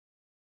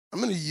I'm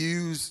going to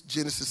use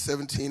Genesis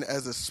 17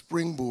 as a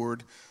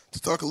springboard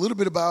to talk a little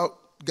bit about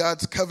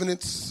God's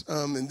covenants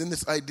and then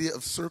this idea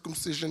of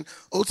circumcision.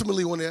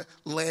 Ultimately, I want to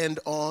land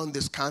on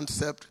this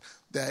concept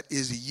that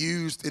is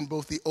used in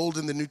both the Old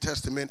and the New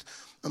Testament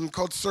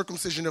called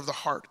circumcision of the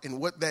heart and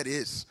what that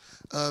is.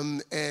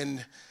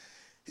 And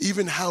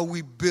even how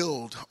we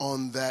build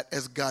on that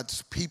as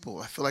God's people.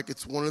 I feel like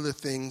it's one of the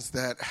things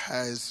that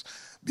has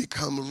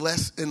become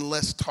less and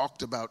less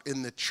talked about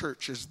in the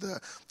church is the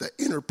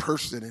inner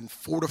person and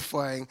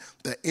fortifying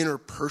the inner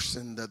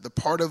person, the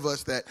part of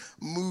us that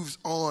moves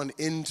on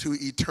into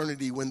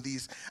eternity when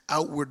these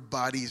outward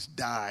bodies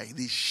die,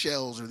 these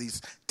shells or these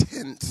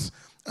tents,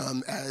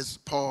 as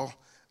Paul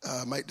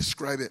might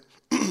describe it.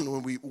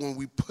 when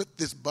we put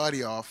this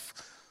body off,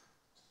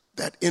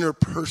 that inner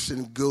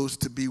person goes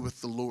to be with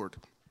the Lord.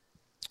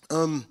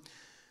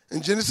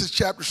 In Genesis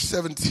chapter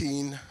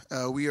 17,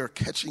 we are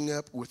catching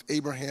up with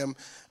Abraham.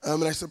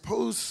 And I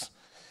suppose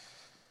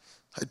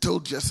I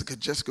told Jessica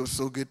was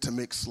so good to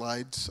make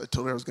slides. I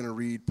told her I was going to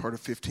read part of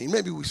 15.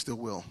 Maybe we still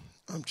will,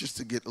 just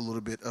to get a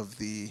little bit of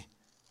the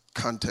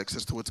context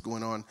as to what's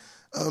going on.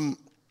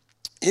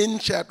 In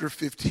chapter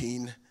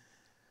 15,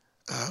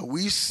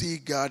 we see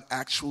God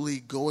actually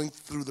going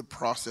through the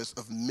process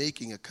of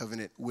making a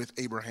covenant with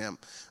Abraham.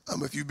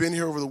 If you've been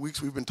here over the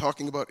weeks, we've been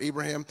talking about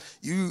Abraham.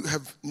 You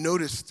have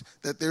noticed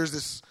that there's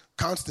this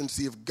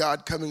constancy of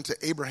God coming to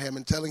Abraham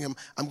and telling him,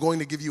 I'm going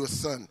to give you a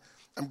son.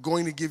 I'm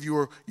going to give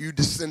you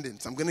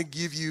descendants. I'm going to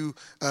give you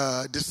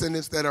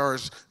descendants that are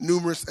as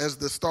numerous as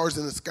the stars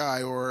in the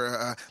sky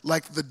or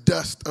like the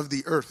dust of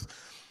the earth.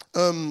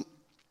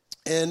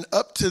 And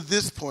up to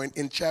this point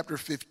in chapter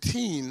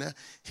 15,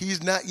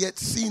 he's not yet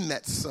seen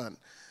that son.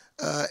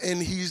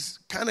 And he's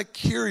kind of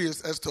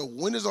curious as to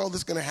when is all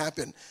this going to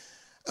happen.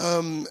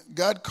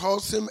 God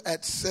calls him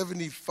at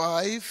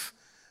 75.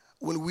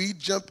 When we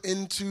jump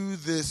into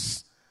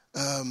this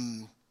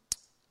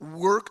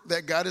work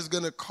that God is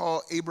going to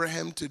call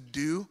Abraham to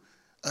do,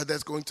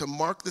 that's going to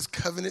mark this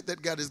covenant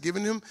that God has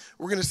given him,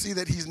 we're going to see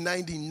that he's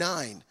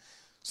 99.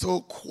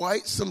 So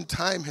quite some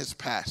time has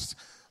passed.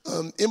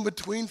 In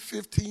between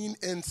 15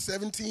 and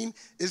 17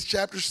 is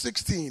chapter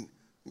 16.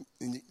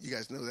 And you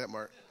guys know that,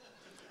 Mark.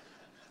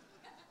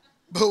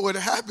 But what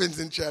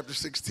happens in chapter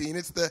 16,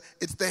 it's the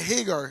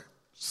Hagar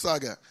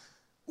saga,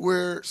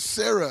 where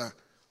Sarah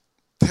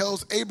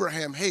tells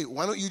Abraham, hey,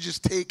 why don't you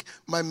just take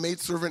my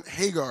maidservant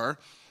Hagar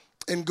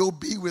and go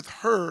be with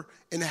her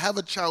and have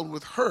a child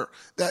with her?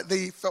 That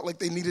they felt like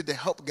they needed to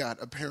help God,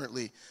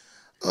 apparently.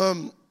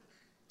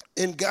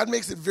 And God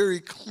makes it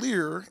very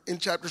clear in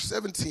chapter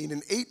 17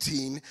 and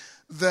 18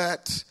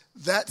 that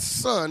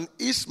son,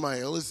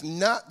 Ishmael, is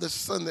not the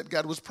son that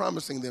God was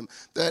promising them.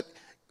 That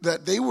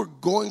they were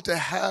going to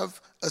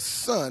have a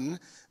son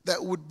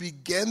that would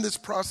begin this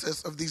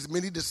process of these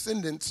many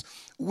descendants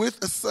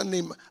with a son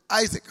named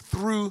Isaac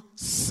through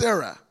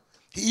Sarah.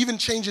 He even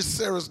changes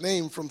Sarah's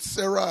name from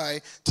Sarai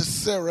to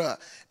Sarah.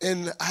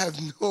 And I have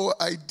no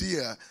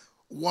idea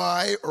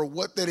why or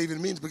what that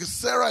even means, because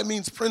Sarai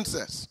means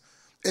princess.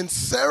 And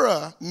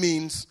Sarah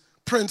means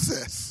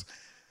princess.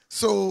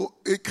 So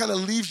it kind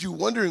of leaves you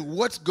wondering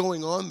what's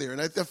going on there.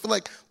 And I feel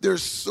like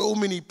there's so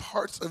many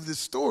parts of this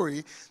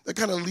story that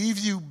kind of leave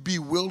you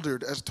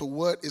bewildered as to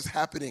what is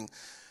happening.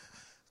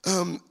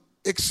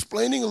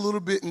 Explaining a little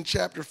bit in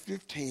chapter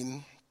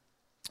 15,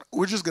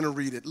 we're just going to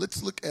read it.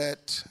 Let's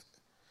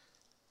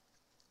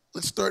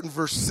start in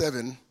verse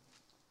 7.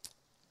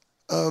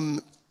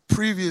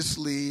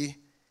 Previously,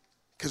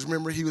 because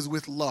remember, he was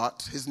with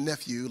Lot, his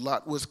nephew.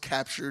 Lot was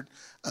captured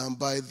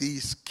by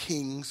these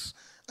kings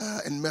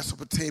in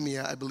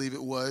Mesopotamia, I believe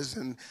it was.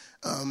 And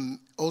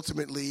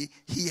ultimately,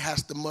 he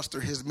has to muster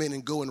his men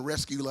and go and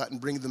rescue Lot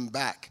and bring them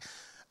back.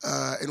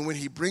 And when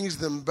he brings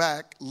them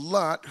back,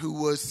 Lot,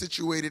 who was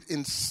situated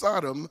in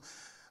Sodom,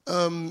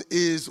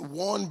 is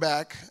won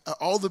back,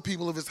 all the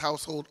people of his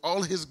household,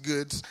 all his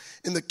goods.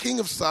 And the king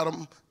of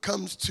Sodom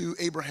comes to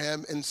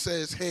Abraham and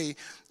says, hey,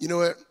 you know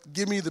what?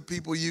 Give me the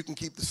people, you can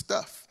keep the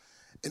stuff.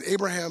 And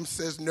Abraham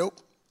says, nope,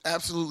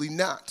 absolutely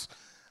not,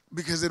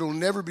 because it'll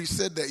never be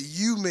said that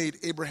you made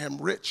Abraham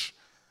rich.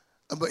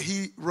 But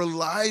he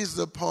relies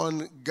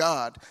upon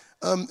God.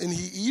 And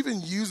he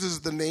even uses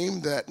the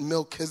name that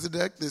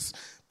Melchizedek, this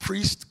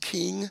priest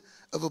king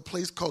of a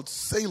place called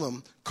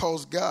Salem,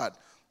 calls God.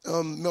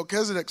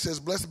 Melchizedek says,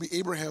 blessed be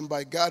Abraham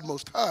by God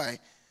Most High,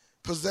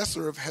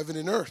 possessor of heaven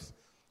and earth.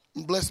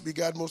 And blessed be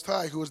God Most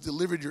High, who has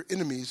delivered your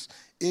enemies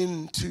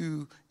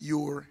into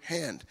your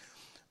hand.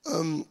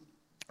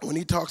 When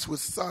he talks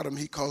with Sodom,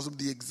 he calls them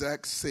the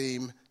exact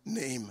same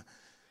name.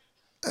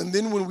 And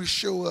then when we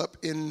show up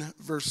in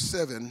verse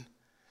 7,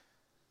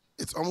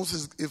 it's almost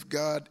as if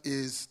God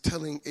is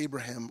telling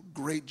Abraham,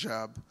 great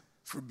job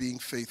for being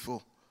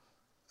faithful.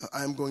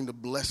 I am going to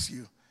bless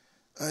you.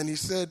 And he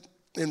said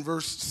in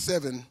verse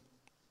 7,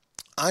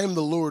 I am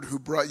the Lord who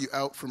brought you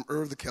out from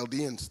Ur of the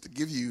Chaldeans to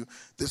give you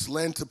this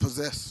land to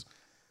possess.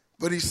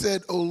 But he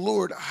said, O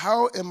Lord,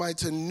 how am I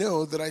to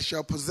know that I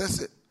shall possess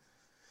it?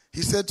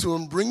 He said to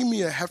him, bring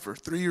me a heifer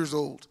 3 years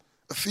old,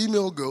 a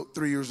female goat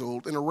 3 years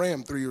old, and a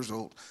ram 3 years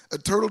old, a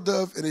turtle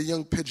dove, and a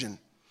young pigeon.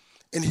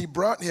 And he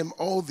brought him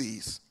all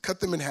these, cut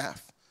them in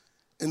half,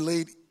 and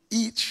laid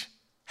each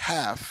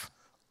half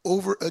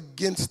over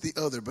against the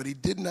other, but he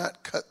did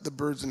not cut the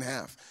birds in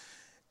half.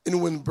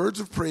 And when birds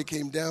of prey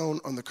came down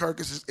on the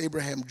carcasses,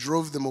 Abraham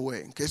drove them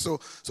away. Okay, so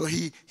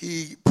he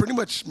pretty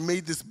much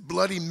made this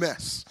bloody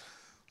mess.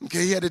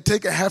 Okay, he had to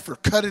take a heifer,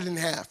 cut it in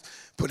half,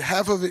 put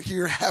half of it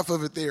here, half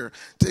of it there.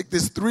 Take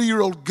this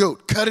 3-year-old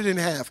goat, cut it in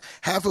half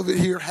of it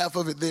here, half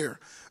of it there.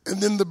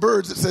 And then the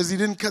birds, it says he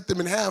didn't cut them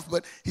in half,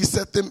 but he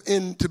set them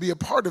in to be a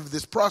part of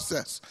this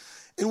process.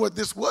 And what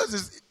this was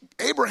is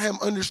Abraham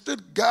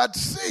understood God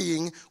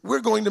saying, we're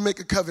going to make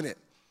a covenant.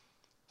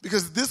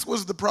 Because this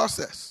was the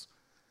process.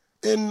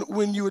 And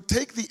when you would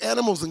take the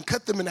animals and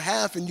cut them in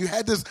half and you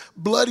had this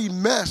bloody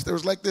mess, there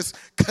was like this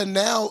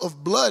canal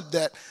of blood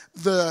that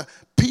the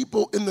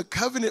people in the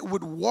covenant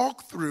would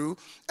walk through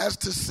as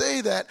to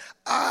say that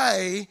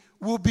I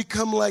will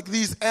become like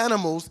these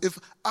animals if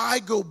I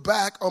go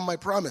back on my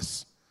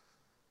promise.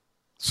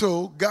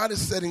 So God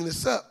is setting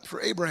this up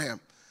for Abraham.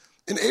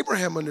 And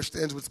Abraham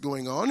understands what's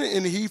going on,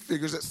 and he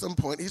figures at some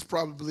point he's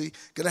probably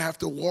going to have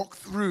to walk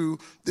through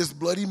this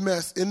bloody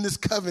mess in this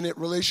covenant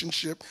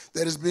relationship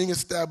that is being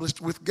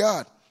established with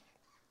God.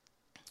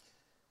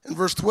 In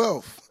verse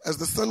 12, as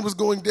the sun was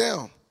going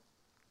down,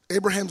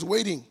 Abraham's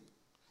waiting.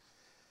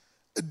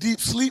 A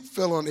deep sleep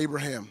fell on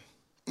Abraham,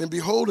 and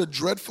behold, a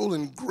dreadful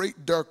and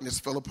great darkness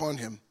fell upon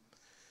him.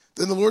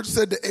 Then the Lord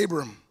said to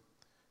Abram,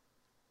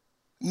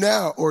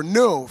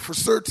 know for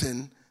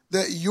certain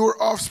that your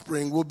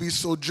offspring will be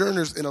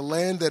sojourners in a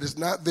land that is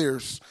not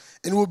theirs,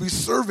 and will be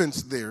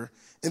servants there,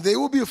 and they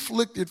will be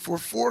afflicted for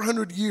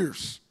 400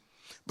 years.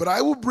 But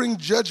I will bring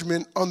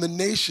judgment on the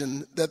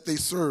nation that they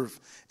serve,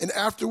 and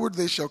afterward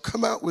they shall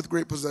come out with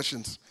great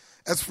possessions.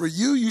 As for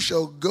you, you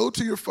shall go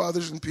to your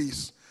fathers in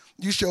peace.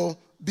 You shall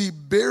be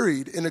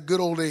buried in a good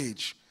old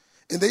age.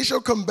 And they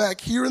shall come back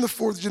here in the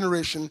 4th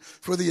generation,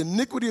 for the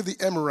iniquity of the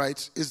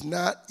Amorites is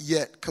not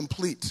yet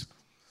complete.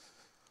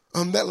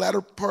 That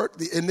latter part,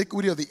 the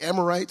iniquity of the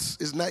Amorites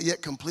is not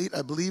yet complete,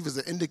 I believe is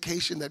an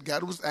indication that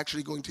God was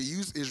actually going to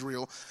use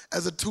Israel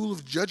as a tool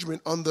of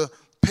judgment on the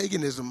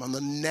paganism, on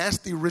the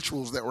nasty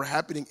rituals that were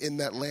happening in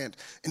that land.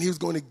 And he was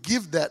going to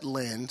give that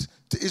land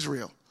to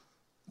Israel.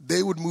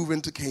 They would move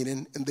into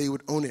Canaan and they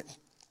would own it.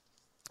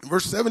 In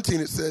verse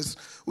 17 it says,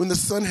 when the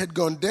sun had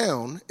gone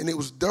down and it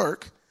was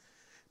dark,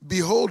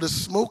 behold, a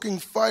smoking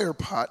fire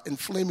pot and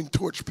flaming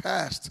torch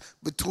passed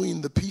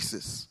between the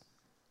pieces.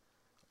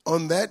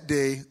 On that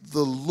day,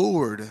 the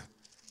Lord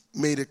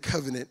made a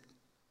covenant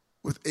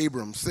with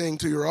Abram, saying,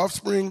 to your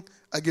offspring,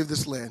 I give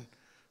this land,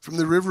 from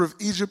the river of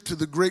Egypt to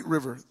the great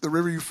river, the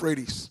river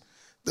Euphrates,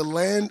 the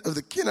land of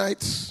the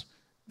Kenites,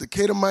 the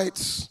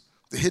Kadmonites,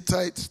 the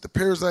Hittites, the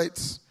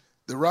Perizzites,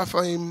 the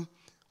Rephaim,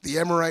 the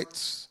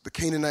Amorites, the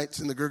Canaanites,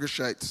 and the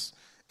Girgashites,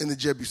 and the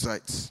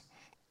Jebusites.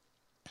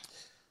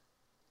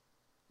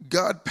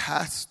 God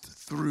passed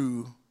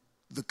through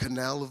the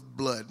canal of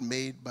blood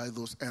made by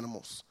those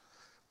animals.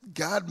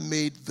 God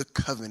made the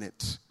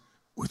covenant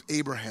with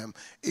Abraham.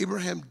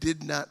 Abraham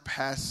did not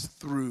pass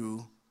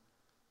through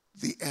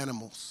the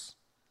animals,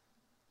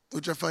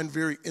 which I find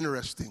very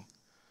interesting,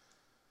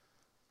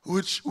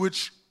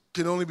 which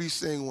can only be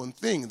saying one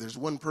thing. There's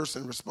one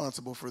person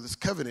responsible for this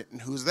covenant, and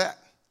who's that?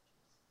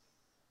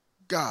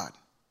 God.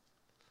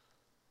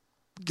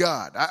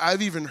 God.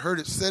 I've even heard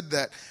it said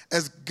that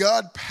as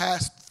God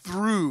passed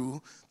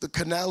through the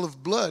canal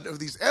of blood of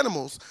these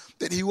animals,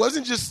 that he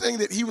wasn't just saying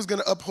that he was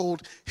going to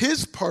uphold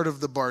his part of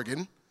the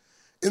bargain,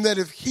 and that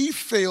if he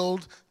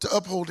failed to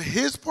uphold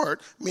his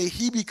part, may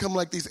he become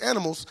like these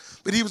animals,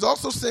 but he was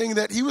also saying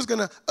that he was going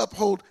to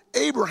uphold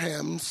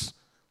Abraham's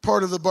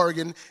part of the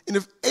bargain, and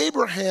if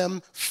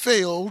Abraham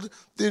failed,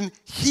 then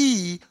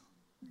he,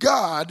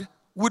 God,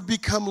 would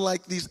become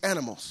like these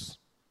animals.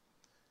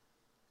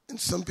 And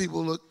some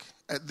people look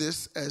at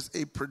this as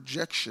a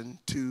projection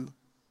to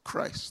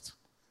Christ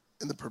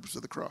and the purpose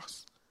of the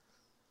cross.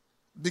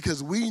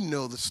 Because we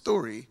know the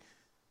story,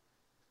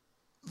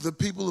 the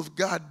people of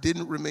God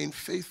didn't remain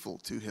faithful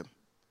to him.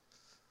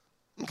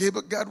 Okay,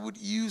 but God would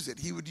use it.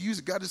 He would use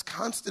it. God is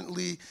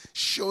constantly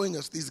showing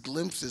us these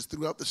glimpses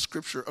throughout the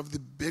scripture of the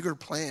bigger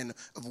plan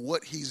of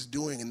what he's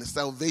doing and the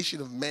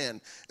salvation of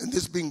man, and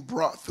this being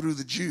brought through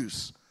the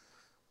Jews.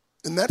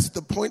 And that's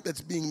the point that's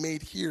being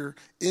made here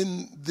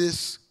in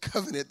this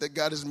covenant that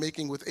God is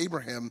making with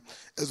Abraham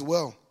as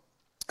well.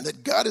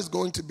 That God is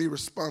going to be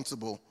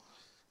responsible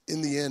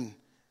in the end.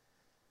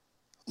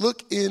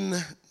 Look in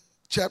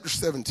chapter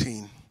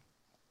 17.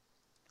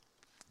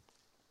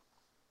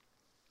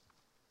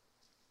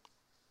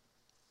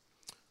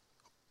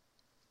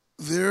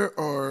 There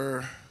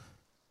are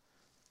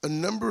a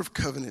number of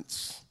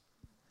covenants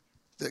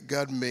that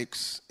God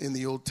makes in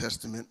the Old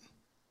Testament.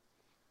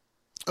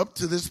 Up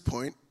to this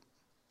point,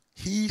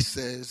 he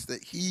says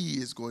that he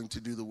is going to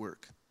do the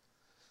work.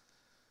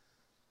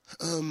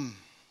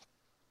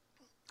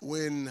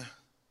 When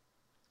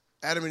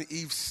Adam and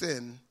Eve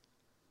sin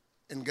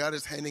and God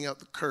is handing out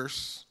the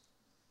curse,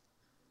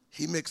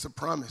 he makes a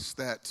promise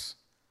that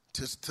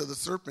to the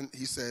serpent,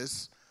 he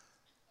says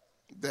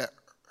that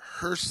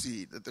her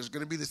seed, that there's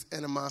going to be this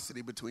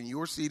animosity between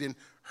your seed and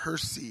her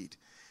seed.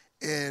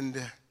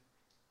 And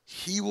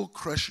he will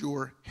crush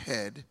your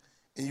head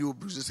and you will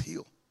bruise his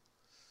heel.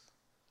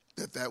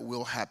 That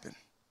will happen.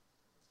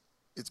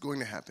 It's going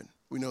to happen.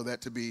 We know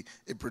that to be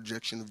a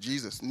projection of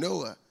Jesus.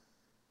 Noah,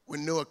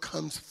 when Noah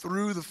comes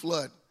through the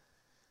flood,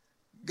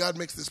 God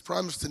makes this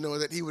promise to Noah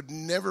that he would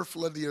never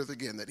flood the earth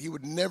again, that he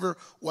would never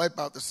wipe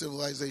out the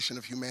civilization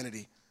of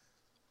humanity.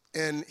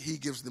 And he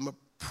gives them a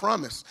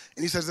promise.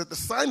 And he says that the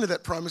sign of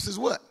that promise is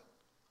what?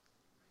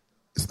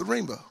 It's the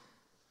rainbow.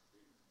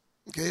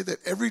 Okay, that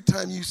every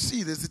time you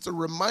see this, it's a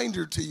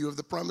reminder to you of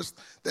the promise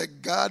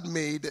that God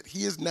made, that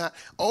he is not,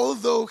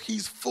 although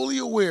he's fully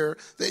aware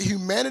that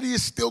humanity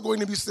is still going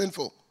to be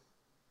sinful,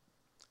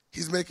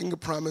 he's making a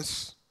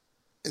promise,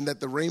 and that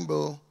the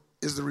rainbow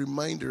is the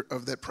reminder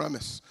of that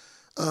promise.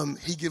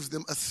 He gives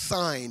them a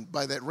sign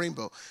by that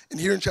rainbow. And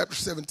here in chapter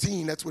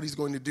 17, that's what he's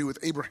going to do with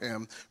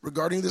Abraham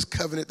regarding this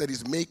covenant that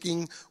he's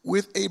making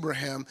with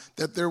Abraham,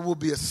 that there will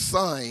be a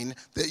sign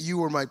that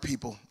you are my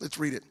people. Let's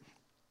read it.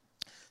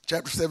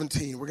 Chapter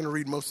 17, we're going to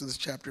read most of this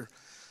chapter. It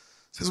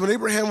says, when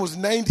Abraham was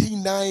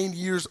 99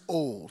 years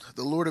old,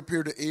 the Lord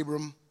appeared to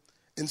Abram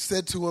and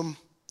said to him,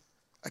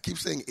 I keep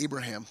saying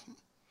Abraham.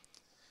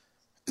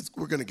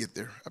 We're going to get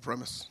there, I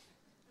promise.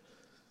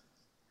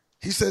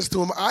 He says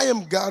to him, I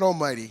am God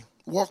Almighty.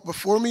 Walk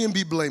before me and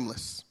be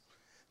blameless,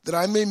 that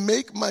I may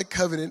make my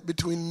covenant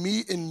between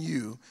me and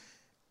you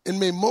and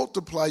may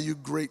multiply you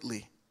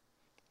greatly.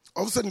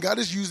 All of a sudden, God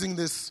is using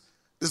this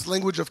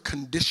language of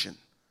condition.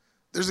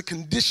 There's a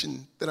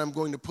condition that I'm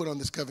going to put on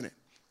this covenant.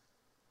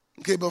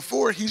 Okay,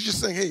 before he's just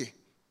saying, hey,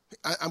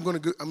 I'm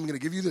going to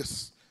give you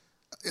this,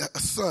 a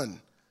son,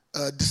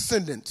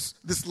 descendants,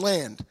 this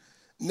land.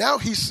 Now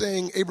he's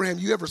saying, Abraham,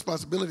 you have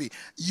responsibility.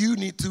 You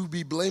need to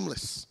be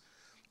blameless.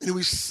 And when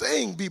he's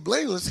saying be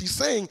blameless, he's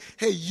saying,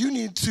 hey, you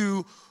need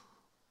to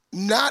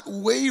not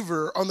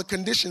waver on the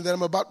condition that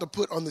I'm about to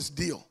put on this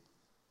deal.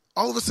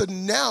 All of a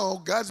sudden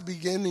now, God's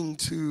beginning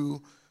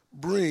to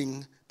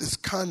bring this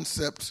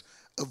concept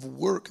of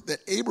work that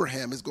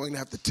Abraham is going to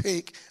have to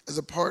take as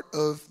a part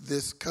of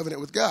this covenant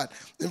with God.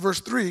 In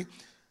verse 3,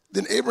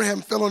 then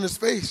Abraham fell on his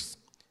face,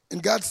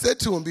 and God said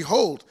to him,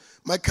 behold,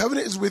 my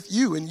covenant is with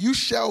you, and you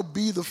shall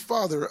be the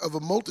father of a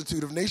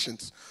multitude of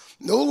nations.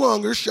 No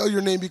longer shall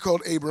your name be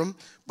called Abram,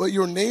 but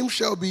your name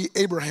shall be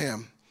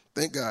Abraham.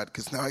 Thank God,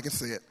 because now I can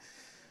say it.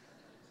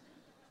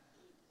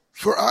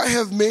 For I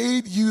have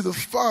made you the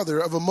father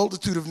of a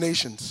multitude of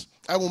nations.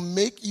 I will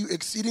make you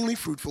exceedingly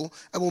fruitful.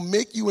 I will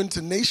make you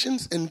into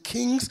nations, and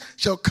kings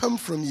shall come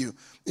from you.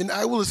 And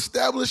I will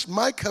establish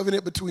my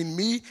covenant between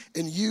me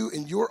and you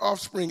and your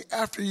offspring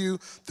after you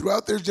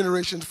throughout their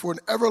generations for an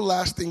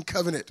everlasting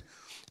covenant,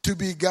 to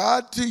be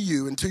God to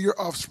you and to your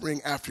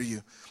offspring after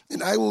you.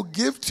 And I will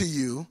give to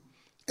you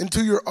and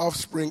to your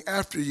offspring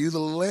after you the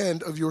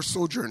land of your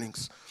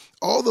sojournings,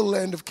 all the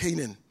land of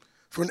Canaan,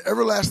 for an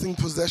everlasting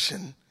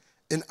possession,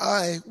 and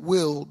I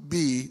will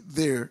be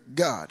their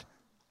God.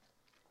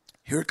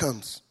 Here it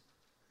comes.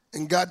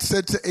 And God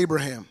said to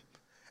Abraham,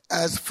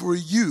 as for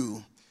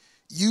you,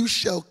 you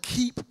shall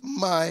keep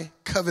my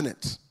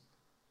covenant.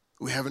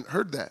 We haven't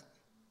heard that.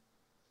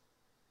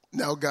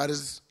 Now God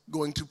is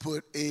going to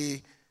put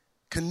a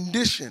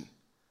condition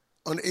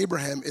on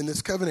Abraham in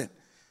this covenant.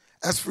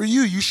 As for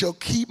you, you shall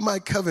keep my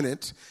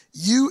covenant,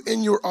 you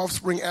and your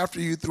offspring after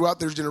you throughout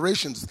their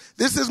generations.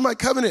 This is my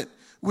covenant,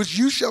 which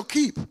you shall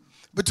keep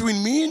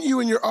between me and you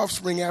and your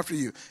offspring after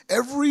you.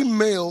 Every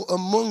male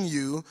among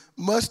you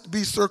must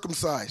be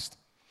circumcised.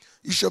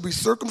 You shall be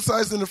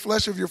circumcised in the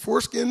flesh of your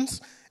foreskins,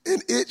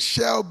 and it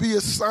shall be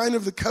a sign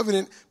of the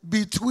covenant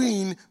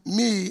between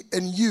me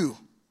and you.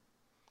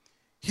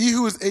 He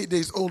who is 8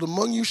 days old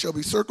among you shall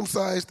be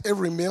circumcised,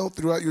 every male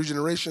throughout your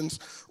generations,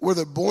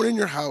 whether born in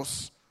your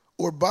house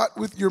or bought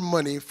with your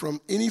money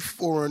from any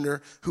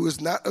foreigner who is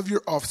not of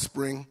your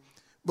offspring.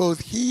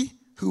 Both he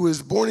who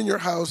is born in your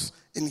house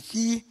and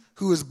he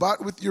who is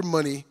bought with your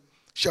money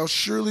shall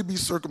surely be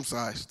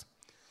circumcised.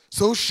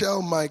 So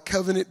shall my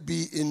covenant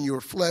be in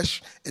your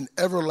flesh, an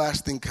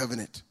everlasting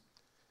covenant.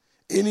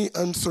 Any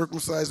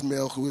uncircumcised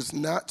male who is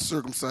not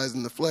circumcised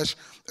in the flesh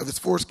of his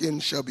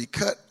foreskin shall be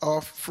cut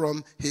off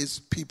from his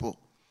people.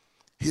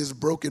 He has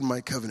broken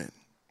my covenant.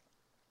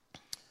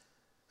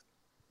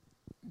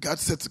 God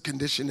sets a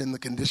condition, and the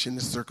condition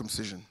is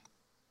circumcision.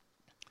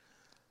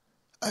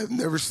 I've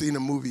never seen a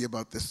movie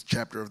about this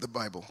chapter of the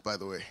Bible, by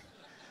the way.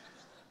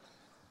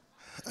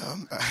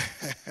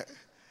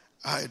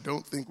 I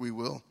don't think we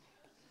will.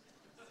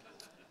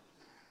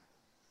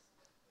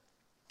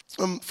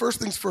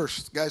 First things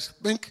first, guys.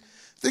 Think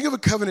of a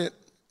covenant,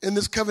 in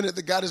this covenant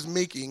that God is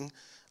making,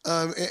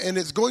 and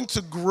it's going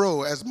to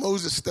grow as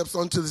Moses steps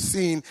onto the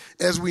scene.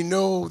 As we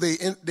know, they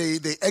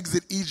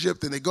exit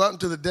Egypt and they go out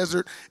into the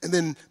desert, and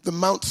then the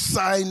Mount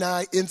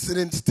Sinai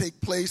incidents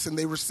take place, and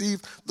they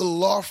receive the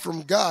law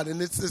from God.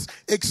 And it's this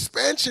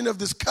expansion of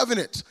this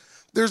covenant.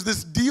 There's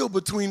this deal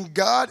between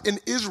God and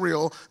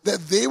Israel that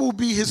they will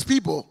be his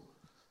people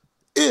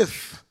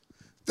if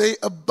They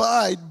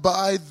abide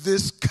by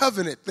this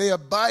covenant. They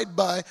abide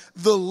by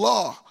the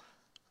law,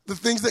 the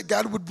things that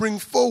God would bring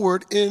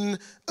forward in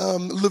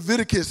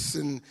Leviticus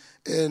and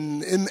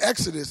in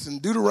Exodus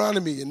and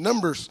Deuteronomy and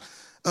Numbers,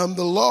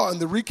 the law and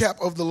the recap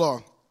of the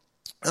law.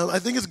 I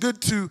think it's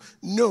good to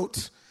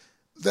note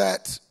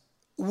that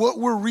what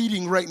we're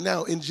reading right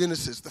now in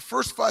Genesis, the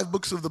first 5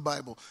 books of the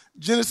Bible,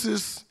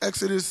 Genesis,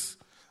 Exodus,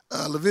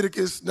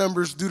 Leviticus,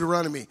 Numbers,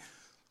 Deuteronomy.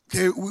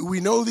 Okay, we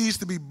know these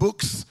to be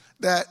books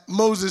that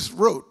Moses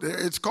wrote.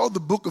 It's called the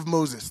Book of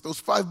Moses, those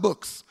 5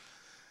 books.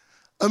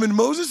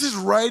 Moses is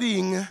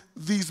writing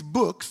these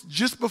books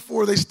just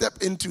before they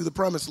step into the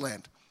promised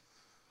land.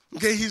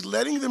 Okay, he's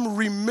letting them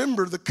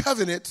remember the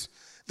covenant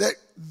that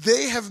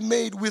they have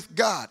made with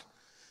God.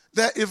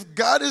 That if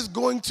God is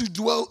going to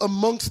dwell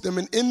amongst them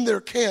and in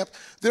their camp,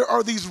 there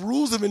are these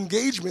rules of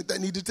engagement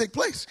that need to take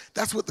place.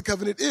 That's what the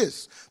covenant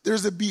is.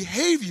 There's a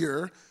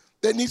behavior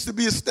that needs to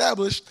be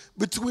established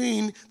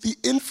between the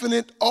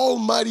infinite,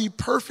 almighty,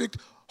 perfect,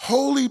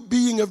 holy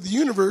being of the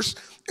universe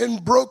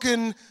and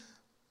broken,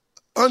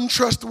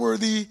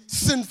 untrustworthy,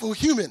 sinful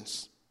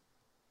humans.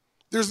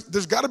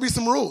 There's got to be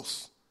some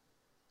rules.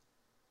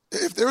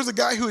 If there was a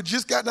guy who had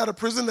just gotten out of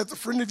prison that's a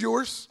friend of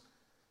yours,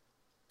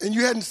 and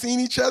you hadn't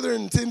seen each other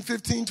in 10,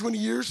 15, 20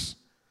 years,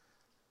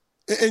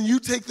 and you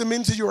take them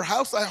into your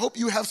house, I hope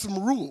you have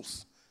some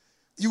rules.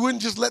 You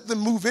wouldn't just let them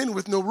move in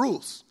with no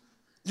rules.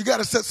 You got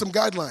to set some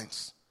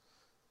guidelines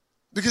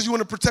because you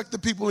want to protect the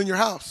people in your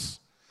house.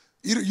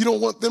 You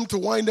don't want them to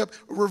wind up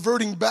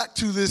reverting back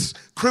to this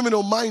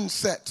criminal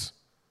mindset.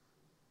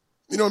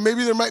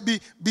 Maybe there might be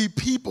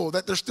people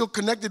that they're still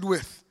connected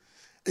with.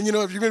 And,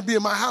 if you're going to be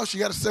in my house, you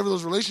got to sever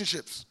those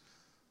relationships.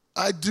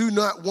 I do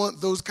not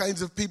want those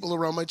kinds of people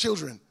around my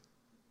children.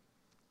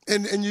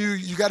 And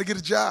you got to get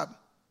a job.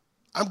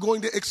 I'm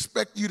going to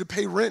expect you to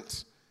pay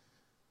rent.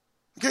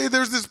 Okay,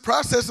 there's this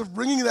process of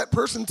bringing that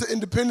person to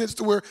independence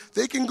to where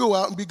they can go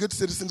out and be good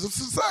citizens of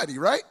society,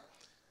 right?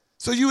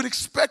 So you would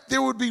expect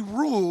there would be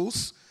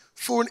rules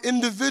for an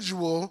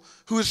individual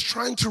who is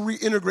trying to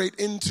reintegrate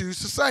into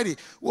society.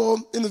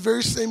 Well, in the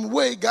very same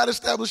way, God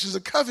establishes a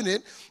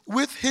covenant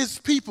with his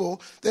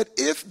people that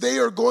if they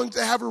are going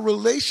to have a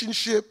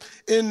relationship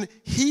and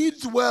he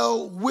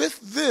dwell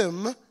with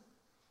them,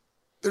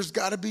 there's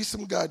got to be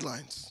some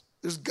guidelines.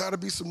 There's got to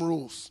be some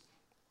rules.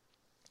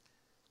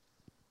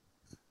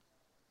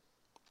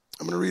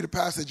 I'm going to read a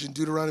passage in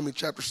Deuteronomy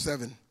chapter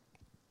 7.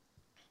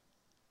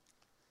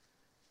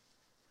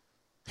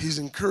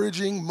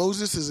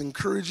 Moses is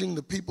encouraging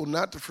the people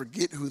not to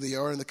forget who they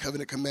are in the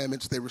covenant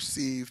commandments they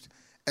received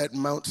at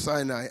Mount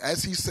Sinai.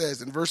 As he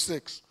says in verse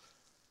 6,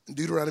 in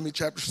Deuteronomy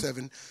chapter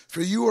 7, "For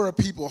you are a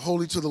people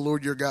holy to the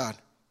Lord your God."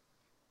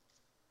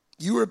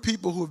 You are a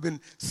people who have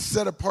been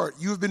set apart.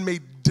 You have been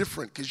made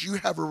different because you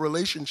have a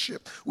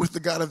relationship with the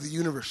God of the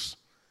universe.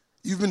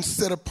 You've been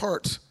set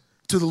apart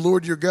to the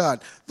Lord your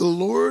God. The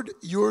Lord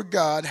your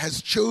God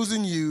has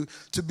chosen you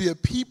to be a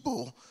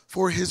people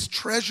for his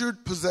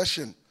treasured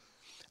possession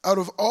out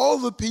of all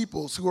the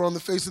peoples who are on the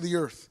face of the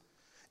earth.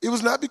 It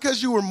was not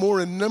because you were more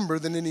in number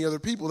than any other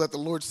people that the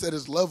Lord set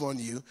his love on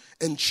you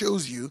and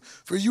chose you,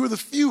 for you are the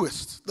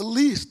fewest, the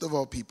least of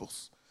all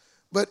peoples.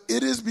 But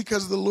it is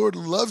because the Lord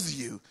loves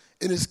you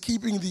and is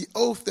keeping the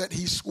oath that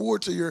he swore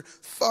to your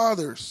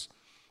fathers,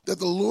 that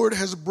the Lord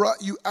has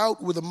brought you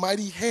out with a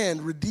mighty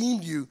hand,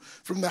 redeemed you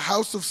from the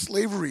house of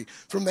slavery,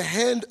 from the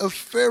hand of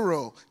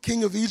Pharaoh,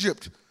 king of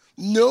Egypt.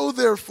 Know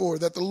therefore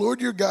that the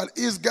Lord your God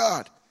is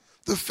God,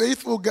 the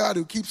faithful God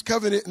who keeps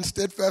covenant and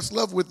steadfast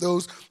love with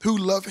those who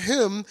love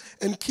him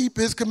and keep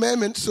his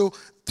commandments, so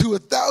to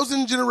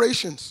 1,000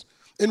 generations,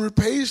 and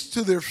repays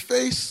to their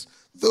face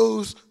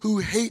those who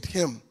hate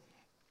him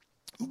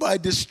by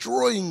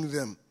destroying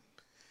them.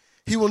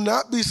 He will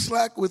not be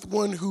slack with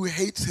one who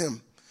hates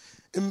him.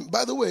 And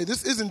by the way,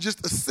 this isn't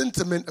just a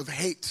sentiment of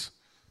hate.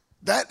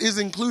 That is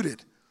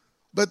included.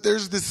 But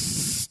there's this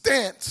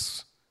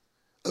stance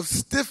of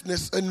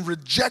stiffness and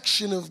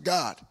rejection of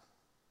God.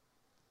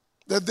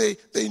 That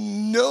they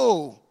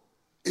know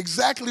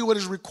exactly what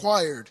is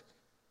required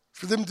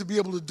for them to be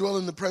able to dwell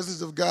in the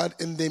presence of God,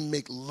 and they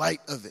make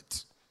light of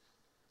it.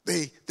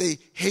 They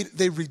hate it,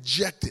 they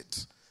reject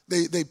it.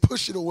 They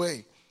push it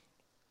away.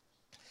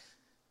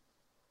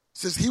 It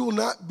says, he will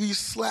not be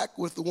slack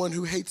with the one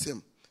who hates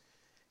him.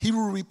 He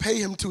will repay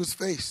him to his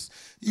face.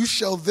 You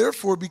shall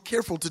therefore be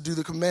careful to do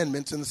the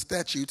commandments and the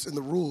statutes and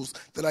the rules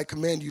that I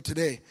command you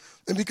today.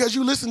 And because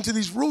you listen to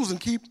these rules and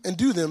keep and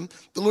do them,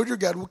 the Lord your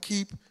God will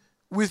keep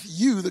with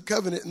you the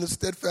covenant and the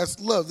steadfast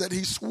love that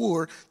he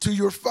swore to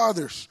your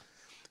fathers.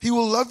 He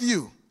will love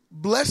you,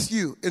 bless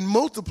you, and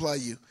multiply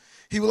you.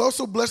 He will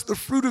also bless the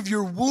fruit of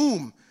your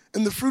womb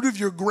and the fruit of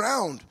your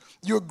ground,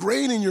 your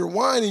grain and your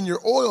wine and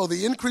your oil,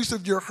 the increase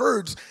of your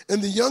herds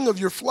and the young of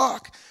your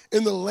flock.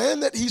 In the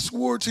land that he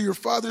swore to your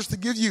fathers to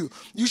give you,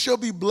 you shall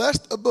be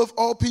blessed above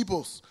all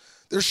peoples.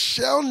 There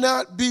shall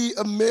not be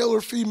a male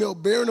or female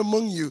barren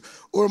among you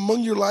or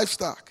among your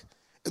livestock.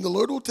 And the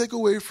Lord will take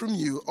away from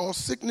you all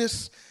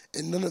sickness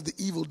and none of the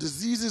evil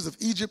diseases of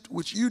Egypt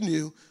which you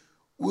knew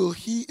will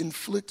he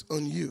inflict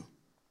on you.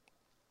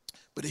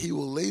 but he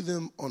will lay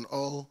them on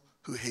all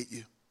who hate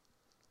you.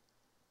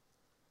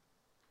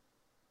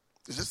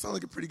 Does that sound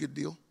like a pretty good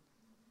deal?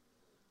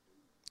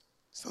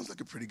 Sounds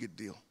like a pretty good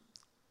deal.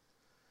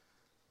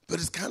 But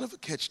it's kind of a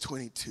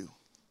catch-22.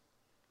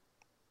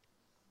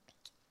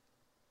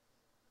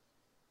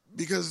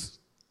 Because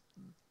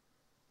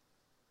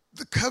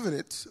the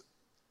covenant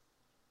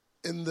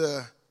and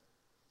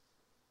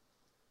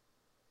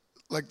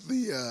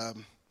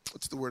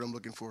what's the word I'm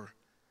looking for?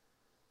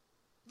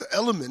 The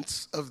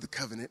elements of the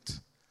covenant,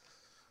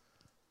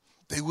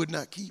 they would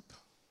not keep.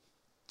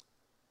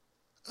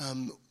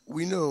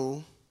 We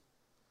know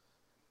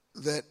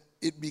that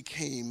it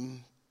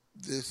became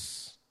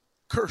this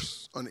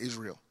curse on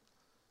Israel.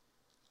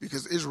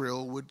 Because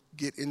Israel would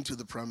get into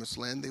the promised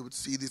land, they would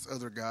see these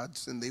other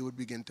gods, and they would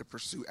begin to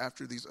pursue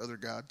after these other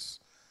gods.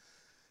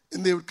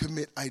 And they would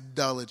commit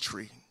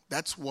idolatry.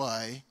 That's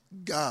why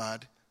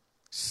God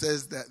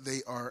says that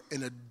they are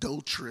an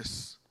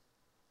adulterous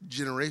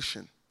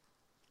generation.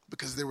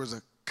 Because there was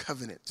a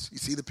covenant. You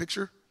see the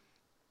picture?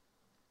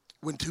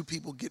 When two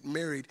people get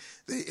married,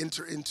 they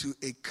enter into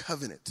a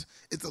covenant.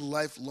 It's a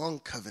lifelong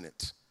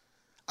covenant.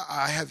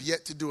 I have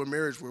yet to do a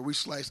marriage where we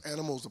slice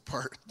animals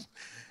apart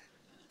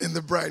and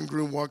the bride and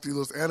groom walk through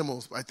those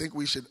animals. I think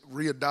we should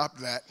readopt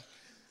that.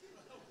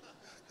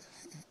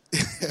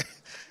 It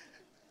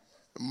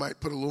might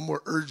put a little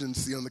more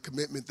urgency on the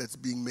commitment that's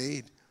being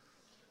made.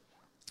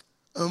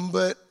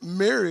 But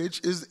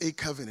marriage is a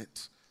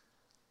covenant.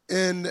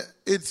 And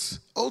it's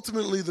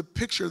ultimately the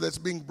picture that's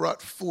being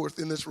brought forth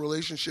in this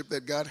relationship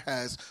that God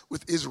has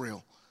with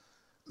Israel.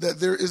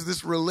 That there is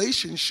this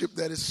relationship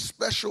that is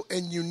special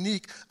and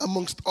unique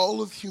amongst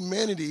all of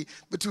humanity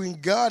between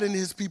God and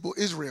his people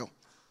Israel.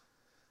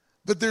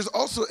 But there's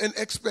also an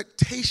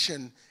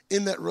expectation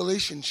in that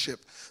relationship.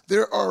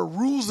 There are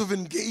rules of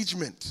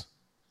engagement.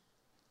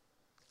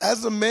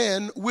 As a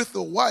man with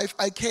a wife,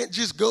 I can't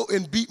just go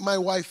and beat my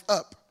wife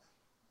up.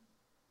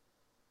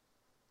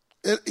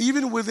 And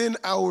even within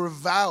our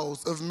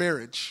vows of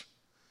marriage,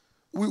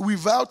 we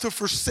vow to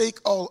forsake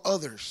all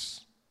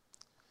others,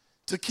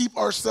 to keep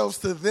ourselves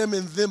to them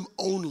and them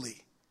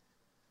only,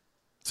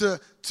 to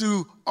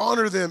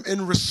honor them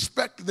and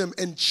respect them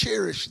and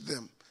cherish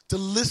them, to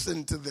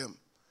listen to them.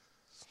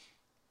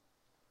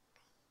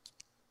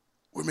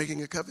 We're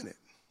making a covenant.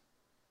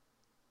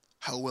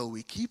 How well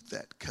we keep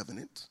that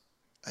covenant,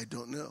 I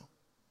don't know.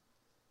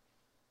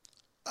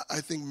 I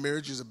think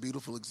marriage is a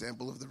beautiful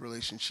example of the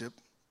relationship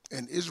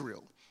and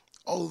Israel.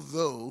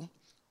 Although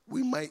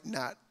we might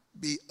not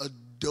be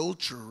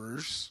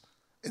adulterers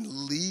and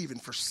leave and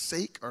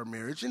forsake our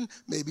marriage, and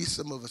maybe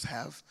some of us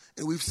have,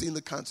 and we've seen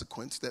the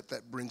consequence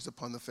that brings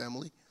upon the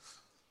family,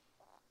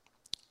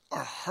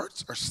 our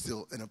hearts are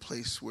still in a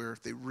place where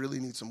they really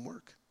need some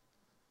work.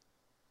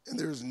 And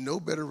there is no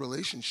better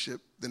relationship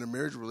than a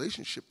marriage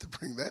relationship to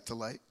bring that to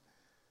light.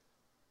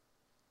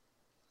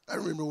 I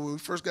remember when we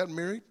first got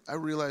married, I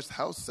realized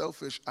how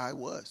selfish I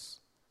was.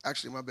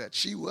 Actually, my bad,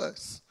 she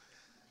was.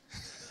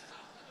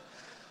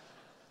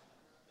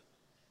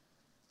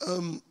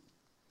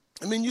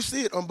 You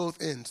see it on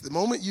both ends. The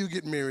moment you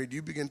get married,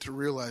 you begin to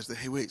realize that,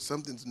 hey, wait,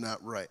 something's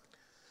not right.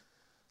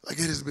 Like,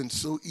 it has been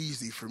so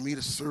easy for me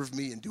to serve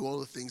me and do all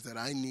the things that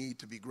I need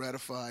to be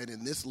gratified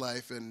in this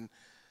life, and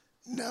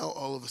now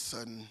all of a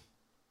sudden,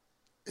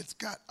 it's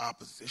got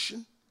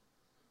opposition.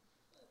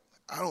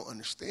 I don't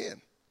understand.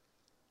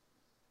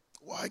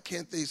 Why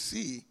can't they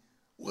see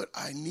what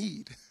I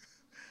need?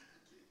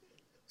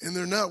 And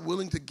they're not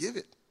willing to give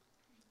it.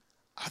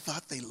 I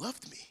thought they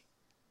loved me.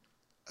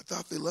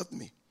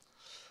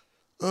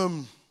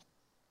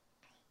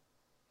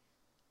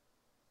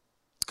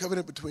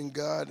 Covenant between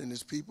God and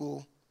his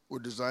people were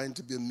designed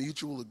to be a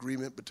mutual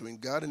agreement between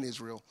God and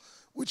Israel,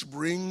 which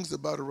brings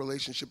about a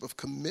relationship of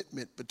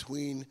commitment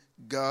between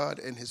God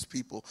and his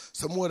people,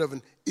 somewhat of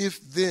an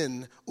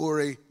if-then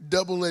or a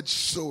double-edged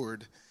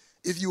sword.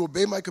 If you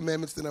obey my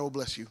commandments, then I will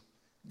bless you,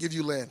 give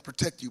you land,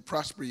 protect you,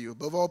 prosper you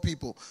above all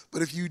people.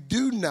 But if you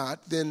do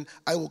not, then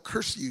I will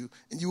curse you,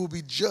 and you will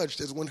be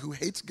judged as one who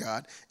hates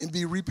God and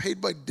be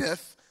repaid by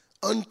death,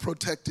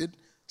 unprotected,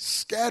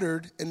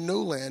 scattered, and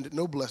no land,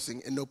 no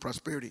blessing, and no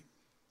prosperity.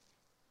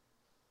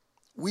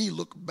 We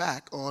look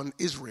back on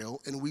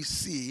Israel, and we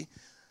see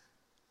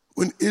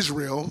when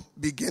Israel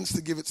begins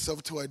to give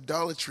itself to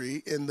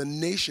idolatry and the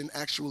nation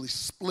actually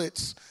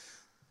splits,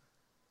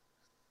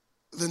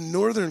 the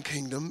northern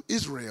kingdom,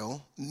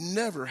 Israel,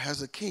 never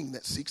has a king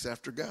that seeks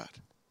after God.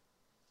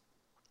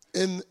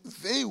 And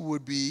they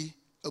would be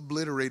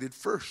obliterated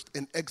first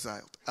and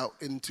exiled out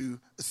into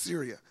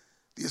Assyria.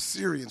 The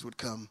Assyrians would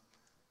come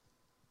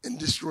and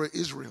destroy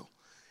Israel.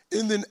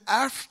 And then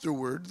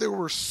afterward, there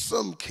were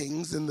some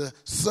kings in the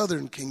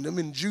southern kingdom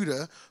in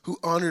Judah who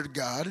honored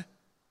God.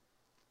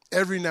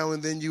 Every now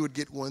and then you would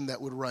get one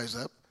that would rise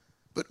up.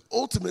 But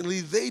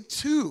ultimately, they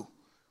too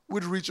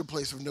would reach a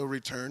place of no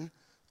return.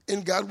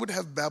 And God would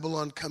have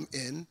Babylon come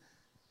in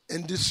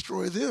and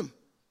destroy them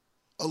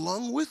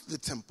along with the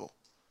temple.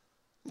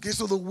 Okay,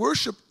 so the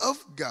worship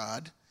of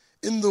God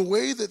in the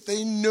way that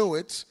they know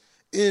it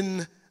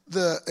in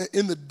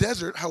in the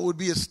desert, how it would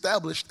be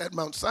established at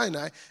Mount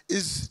Sinai,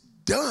 is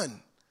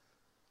done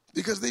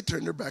because they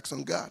turned their backs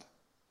on God.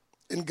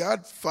 And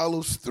God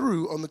follows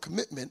through on the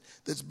commitment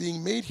that's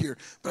being made here.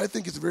 But I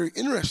think it's very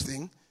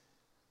interesting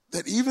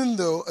that even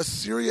though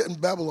Assyria and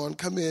Babylon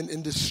come in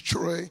and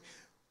destroy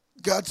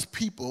God's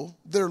people,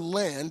 their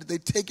land, they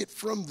take it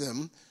from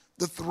them,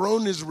 the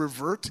throne is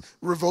revoked,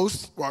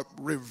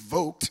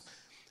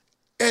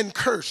 and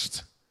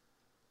cursed.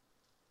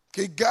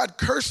 Okay, God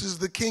curses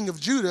the king of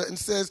Judah and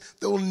says,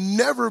 there will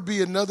never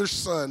be another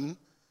son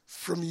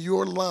from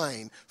your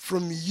line,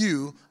 from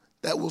you,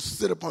 that will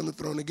sit upon the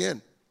throne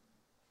again.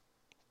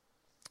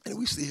 And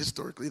we see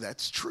historically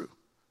that's true.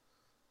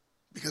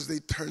 Because they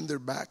turned their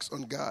backs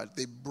on God.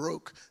 They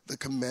broke the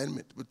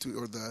commandment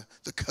or the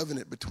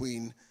covenant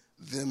between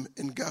them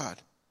and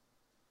God.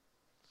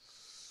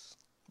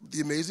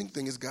 The amazing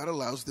thing is God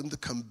allows them to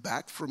come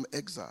back from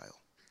exile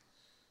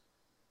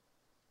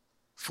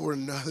for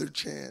another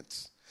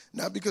chance.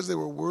 Not because they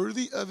were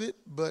worthy of it,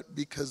 but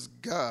because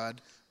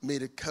God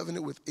made a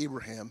covenant with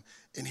Abraham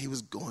and he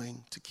was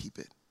going to keep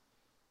it.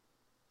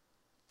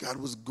 God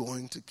was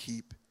going to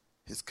keep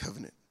his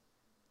covenant.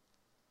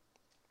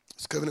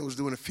 This covenant was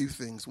doing a few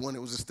things. One,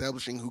 it was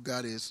establishing who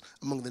God is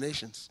among the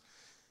nations.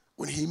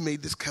 When he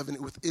made this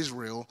covenant with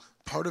Israel,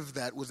 part of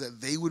that was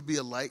that they would be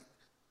a light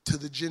to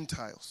the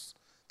Gentiles,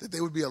 that they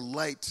would be a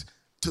light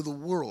to the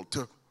world,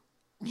 to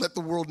let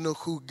the world know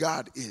who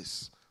God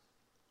is.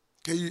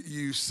 Okay,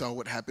 you saw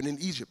what happened in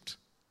Egypt.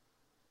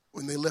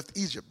 When they left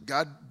Egypt,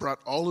 God brought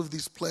all of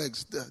these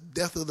plagues, the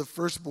death of the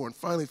firstborn.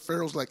 Finally,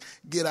 Pharaoh's like,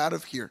 get out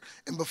of here.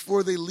 And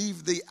before they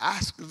leave, they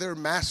asked their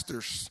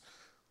masters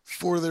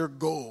for their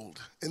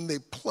gold, and they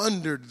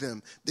plundered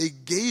them. They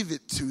gave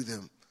it to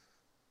them.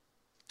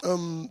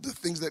 The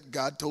things that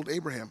God told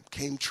Abraham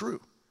came true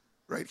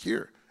right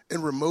here.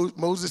 And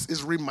Moses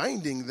is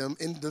reminding them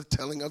in the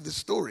telling of this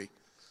story.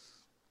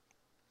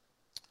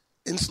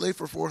 Enslaved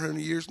for 400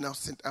 years, now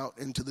sent out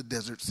into the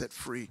desert, set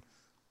free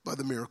by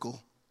the miracles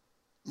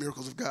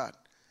of God.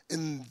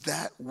 And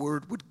that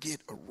word would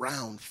get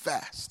around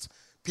fast.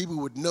 People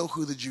would know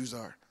who the Jews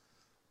are.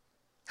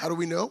 How do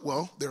we know?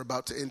 Well, they're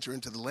about to enter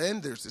into the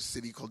land. There's this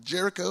city called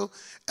Jericho.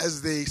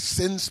 As they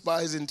send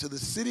spies into the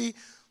city,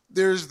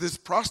 there's this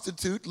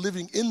prostitute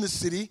living in the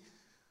city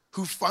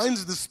who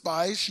finds the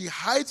spies. She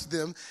hides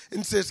them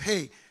and says,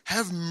 hey,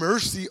 have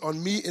mercy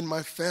on me and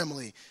my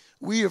family.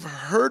 We have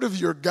heard of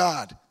your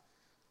God.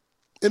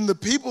 And the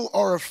people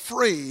are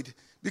afraid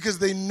because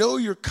they know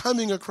you're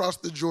coming across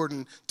the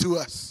Jordan to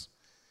us.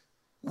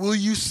 Will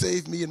you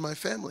save me and my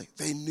family?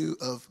 They knew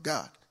of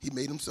God. He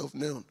made himself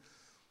known.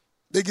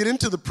 They get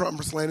into the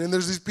promised land, and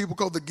there's these people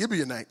called the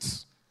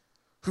Gibeonites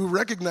who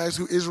recognize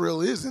who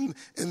Israel is, and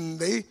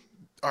they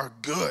are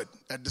good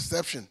at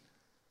deception.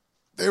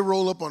 They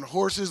roll up on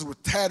horses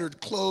with tattered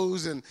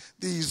clothes and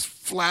these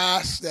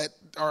flasks that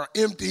are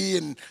empty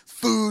and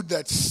food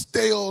that's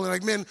stale. And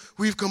like, man,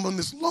 we've come on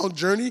this long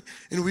journey,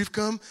 and we've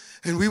come,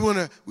 and we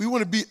want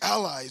to be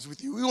allies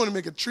with you. We want to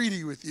make a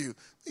treaty with you.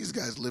 These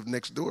guys live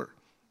next door.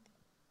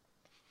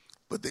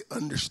 But they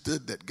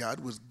understood that God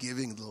was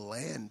giving the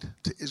land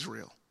to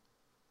Israel.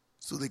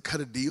 So they cut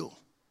a deal.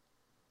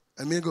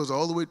 I mean, it goes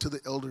all the way to the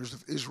elders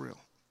of Israel.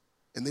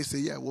 And they say,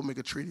 yeah, we'll make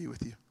a treaty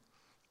with you.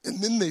 And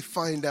then they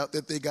find out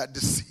that they got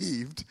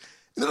deceived.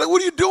 And they're like,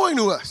 what are you doing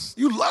to us?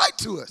 You lied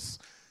to us.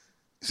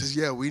 He says,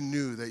 yeah, we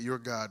knew that your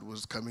God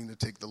was coming to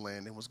take the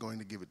land and was going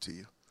to give it to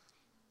you.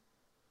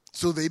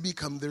 So they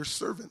become their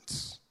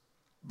servants.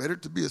 Better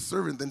to be a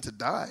servant than to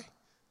die.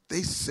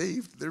 They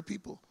saved their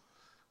people.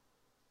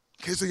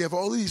 Okay, so you have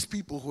all these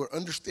people who are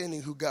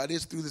understanding who God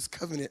is through this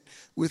covenant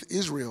with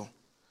Israel.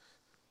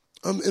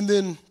 And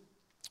then,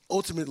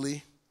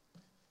 ultimately,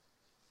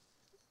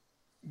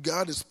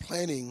 God is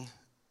planning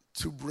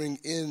to bring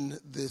in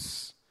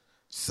this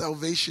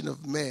salvation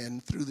of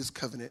man through this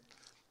covenant.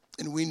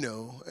 And we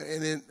know,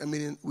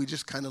 we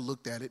just kind of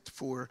looked at it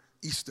for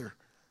Easter.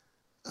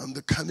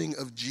 The coming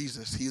of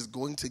Jesus. He is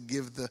going to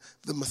give the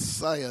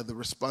Messiah the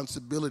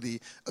responsibility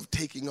of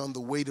taking on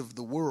the weight of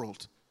the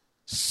world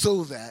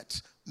so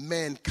that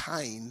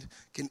mankind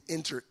can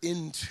enter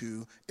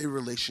into a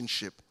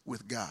relationship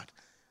with God.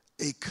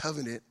 A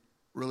covenant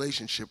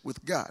relationship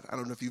with God. I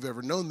don't know if you've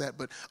ever known that,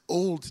 but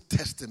Old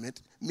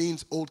Testament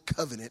means Old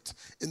Covenant,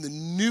 and the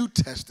New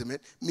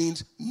Testament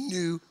means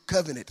New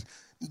Covenant.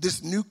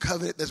 This new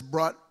covenant that's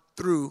brought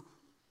through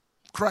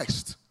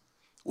Christ.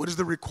 What is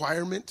the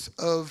requirement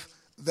of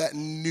that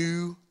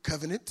new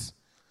covenant?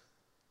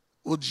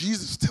 Well,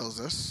 Jesus tells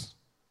us,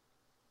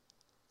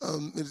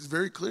 it's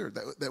very clear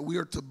that we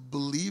are to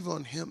believe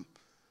on him.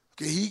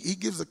 Okay, he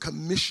gives a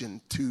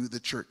commission to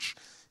the church.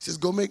 He says,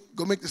 go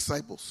make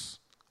disciples,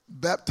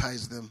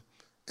 baptize them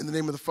in the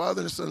name of the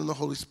Father, and the Son, and the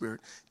Holy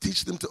Spirit.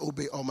 Teach them to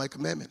obey all my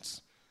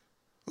commandments.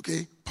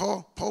 Okay,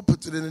 Paul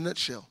puts it in a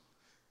nutshell.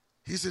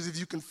 He says, if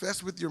you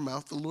confess with your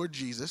mouth the Lord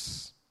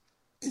Jesus,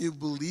 and you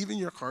believe in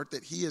your heart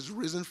that he has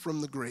risen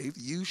from the grave,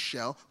 you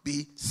shall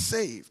be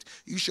saved.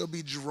 You shall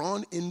be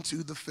drawn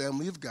into the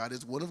family of God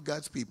as one of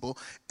God's people,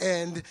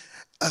 and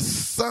a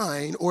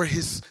sign or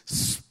his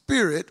Spirit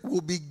Spirit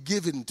will be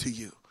given to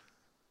you,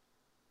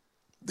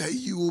 that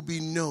you will be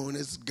known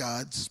as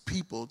God's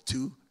people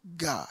to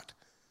God,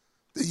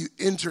 that you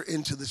enter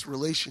into this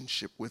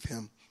relationship with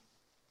him.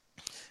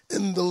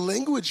 And the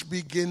language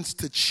begins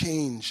to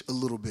change a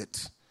little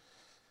bit.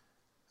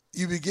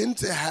 You begin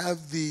to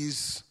have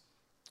these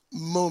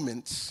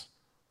moments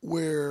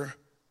where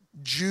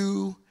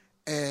Jew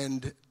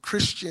and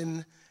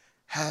Christian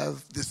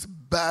have this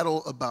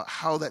battle about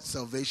how that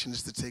salvation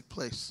is to take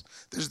place.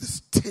 There's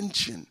this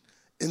tension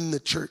in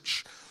the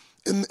church.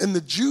 And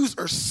the Jews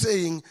are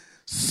saying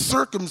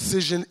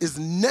circumcision is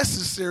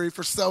necessary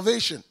for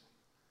salvation.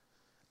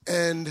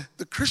 And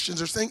the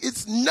Christians are saying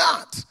it's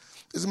not.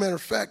 As a matter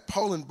of fact,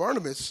 Paul and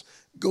Barnabas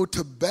go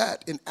to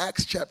bat in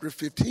Acts chapter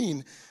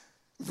 15.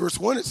 Verse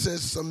 1, it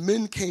says, some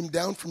men came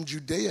down from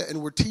Judea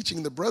and were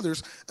teaching the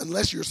brothers,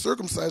 unless you're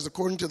circumcised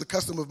according to the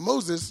custom of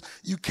Moses,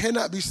 you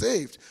cannot be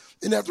saved.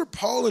 And after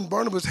Paul and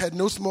Barnabas had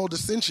no small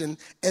dissension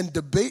and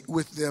debate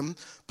with them,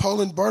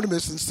 Paul and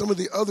Barnabas and some of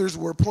the others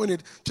were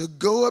appointed to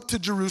go up to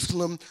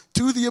Jerusalem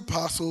to the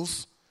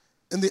apostles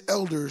and the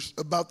elders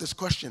about this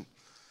question.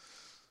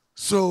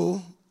 So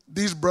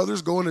these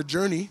brothers go on a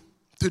journey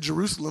to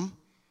Jerusalem.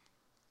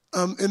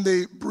 And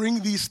they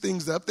bring these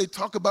things up. They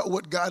talk about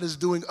what God is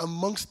doing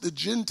amongst the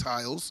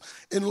Gentiles.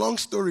 And long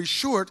story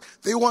short,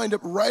 they wind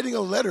up writing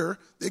a letter.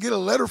 They get a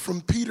letter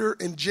from Peter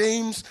and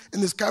James in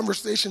this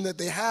conversation that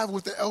they have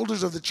with the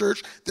elders of the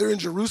church. They're in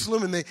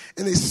Jerusalem, and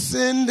they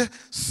send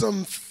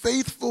some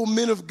faithful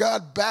men of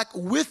God back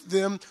with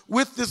them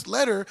with this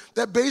letter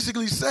that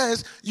basically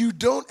says you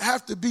don't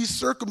have to be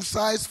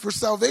circumcised for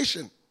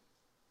salvation.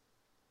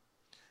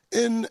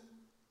 In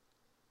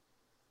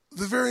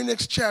the very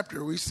next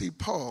chapter, we see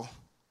Paul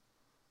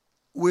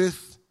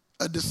with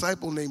a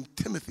disciple named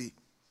Timothy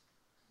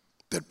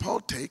that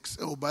Paul takes.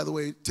 Oh, by the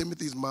way,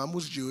 Timothy's mom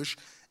was Jewish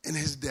and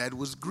his dad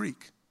was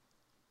Greek.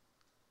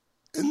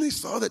 And they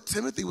saw that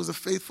Timothy was a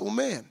faithful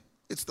man.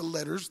 It's the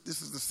letters.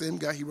 This is the same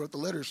guy he wrote the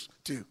letters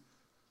to.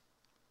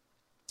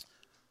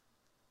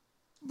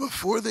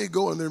 Before they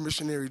go on their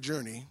missionary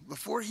journey,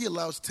 before he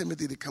allows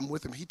Timothy to come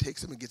with him, he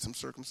takes him and gets him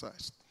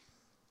circumcised.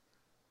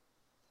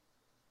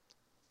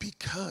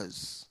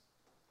 Because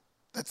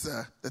that's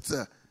a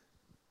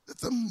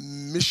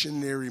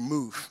missionary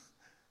move,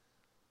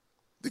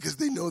 because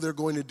they know they're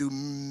going to do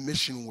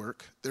mission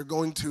work. They're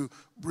going to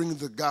bring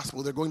the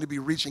gospel. They're going to be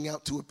reaching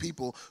out to a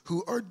people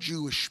who are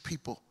Jewish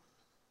people.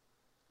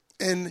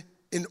 And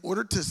in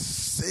order to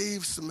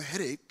save some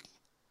headache,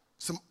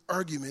 some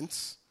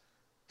arguments,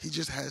 he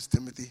just has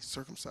Timothy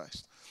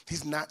circumcised.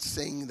 He's not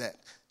saying that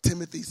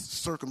Timothy's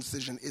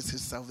circumcision is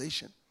his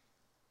salvation.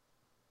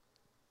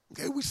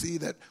 Okay, we see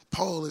that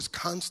Paul is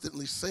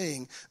constantly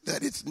saying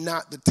that it's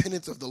not the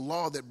tenets of the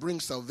law that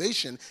bring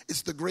salvation,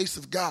 it's the grace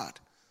of God.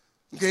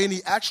 Okay, and he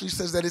actually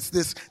says that it's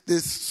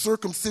this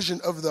circumcision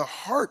of the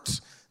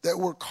heart that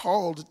we're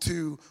called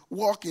to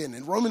walk in.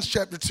 In Romans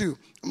chapter 2,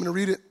 I'm going to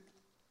read it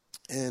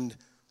and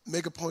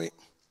make a point,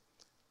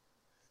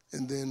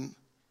 and then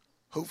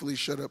hopefully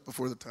shut up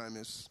before the time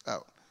is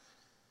out.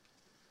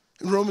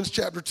 In Romans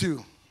chapter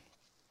 2,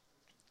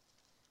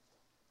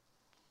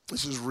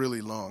 this is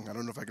really long. I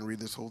don't know if I can read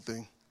this whole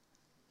thing.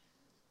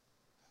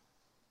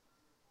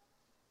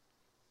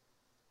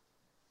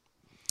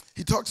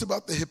 He talks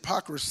about the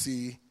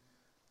hypocrisy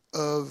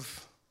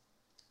of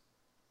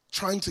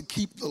trying to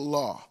keep the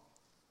law.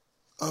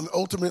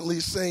 Ultimately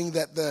saying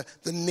that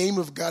the name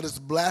of God is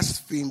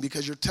blasphemed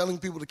because you're telling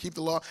people to keep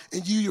the law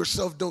and you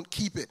yourself don't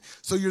keep it.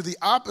 So you're the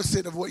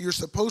opposite of what you're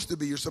supposed to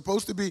be. You're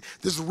supposed to be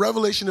this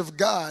revelation of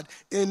God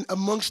in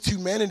amongst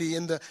humanity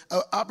and the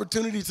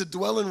opportunity to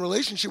dwell in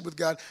relationship with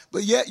God.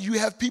 But yet you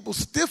have people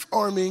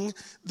stiff-arming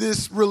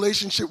this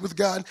relationship with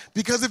God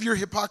because of your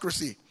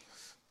hypocrisy.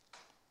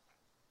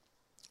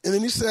 And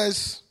then he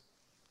says,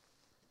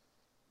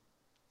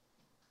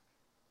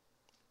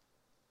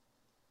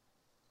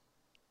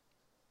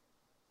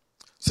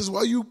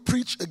 while you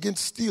preach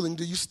against stealing,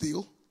 do you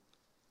steal?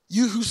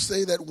 You who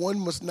say that one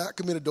must not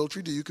commit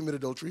adultery, do you commit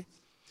adultery?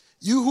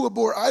 You who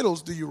abhor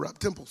idols, do you rob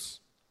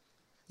temples?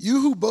 You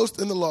who boast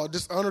in the law,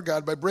 dishonor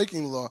God by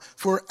breaking the law.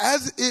 For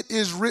as it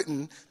is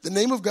written, the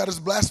name of God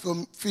is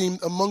blasphemed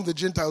among the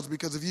Gentiles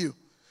because of you.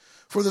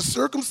 For the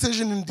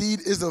circumcision indeed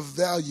is of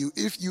value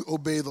if you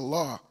obey the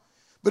law.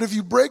 But if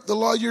you break the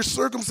law, your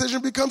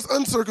circumcision becomes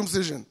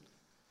uncircumcision.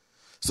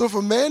 So if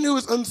a man who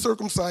is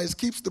uncircumcised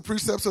keeps the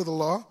precepts of the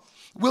law,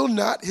 will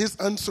not his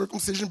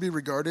uncircumcision be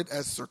regarded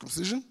as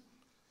circumcision?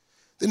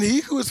 Then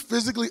he who is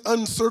physically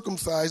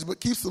uncircumcised but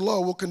keeps the law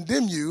will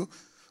condemn you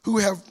who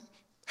have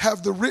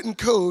the written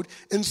code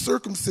in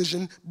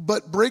circumcision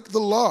but break the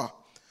law.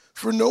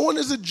 For no one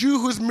is a Jew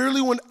who is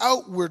merely one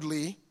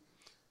outwardly,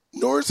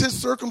 nor is his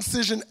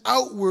circumcision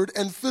outward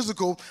and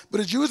physical,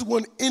 but a Jew is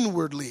one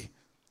inwardly.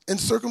 And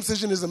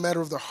circumcision is a matter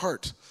of the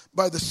heart,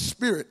 by the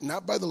Spirit,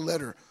 not by the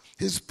letter.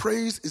 His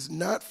praise is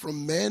not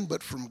from man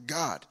but from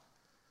God.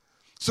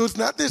 So it's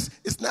not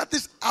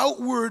this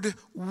outward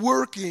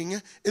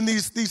working in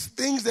these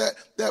things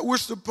that we're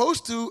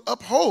supposed to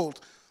uphold.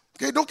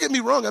 Okay, don't get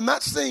me wrong. I'm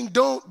not saying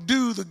don't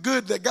do the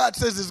good that God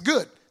says is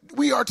good.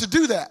 we are to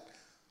do that.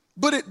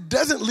 But it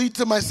doesn't lead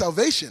to my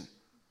salvation.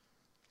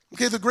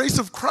 Okay, the grace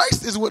of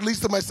Christ is what leads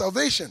to my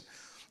salvation.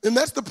 And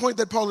that's the point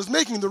that Paul is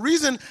making. The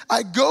reason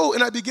I go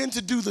and I begin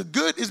to do the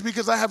good is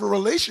because I have a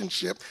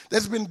relationship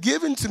that's been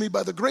given to me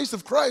by the grace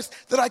of Christ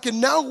that I can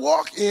now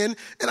walk in,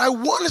 and I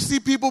want to see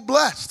people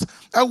blessed.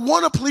 I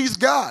want to please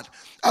God.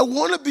 I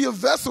want to be a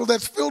vessel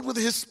that's filled with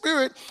his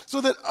Spirit so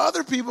that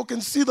other people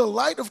can see the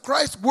light of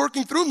Christ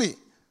working through me,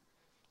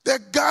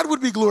 that God would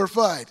be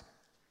glorified,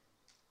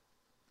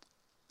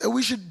 that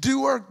we should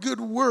do our good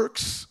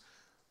works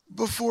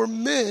before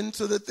men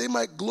so that they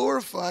might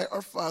glorify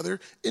our Father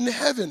in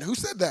heaven. Who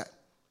said that?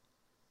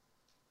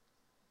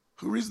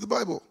 Who reads the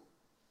Bible?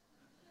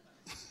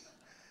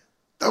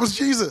 That was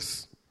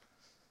Jesus.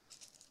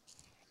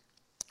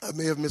 I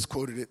may have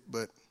misquoted it,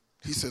 but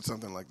he said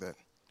something like that.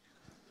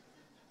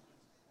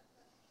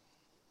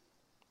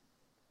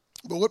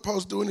 But what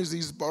Paul's doing is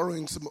he's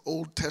borrowing some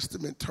Old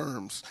Testament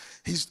terms.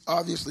 He's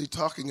obviously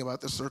talking about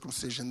the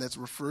circumcision that's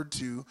referred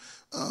to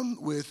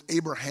with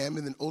Abraham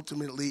and then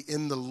ultimately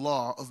in the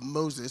law of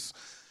Moses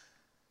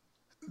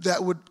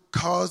that would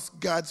cause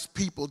God's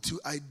people to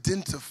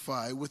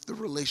identify with the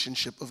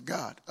relationship of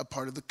God, a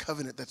part of the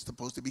covenant that's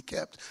supposed to be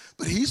kept.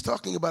 But he's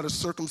talking about a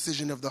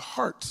circumcision of the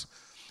heart.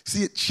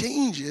 See, it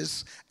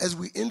changes as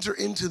we enter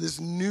into this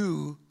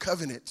new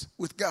covenant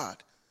with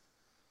God.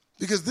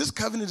 Because this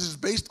covenant is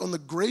based on the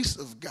grace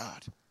of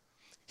God.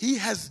 He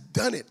has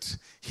done it.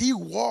 He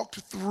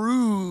walked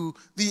through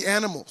the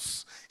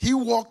animals. He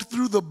walked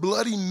through the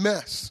bloody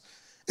mess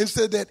and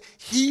said that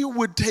he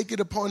would take it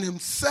upon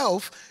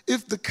himself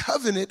if the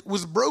covenant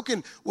was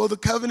broken. Well, the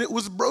covenant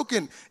was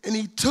broken, and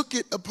he took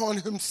it upon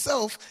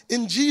himself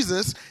in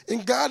Jesus,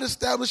 and God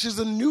establishes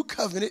a new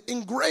covenant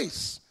in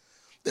grace,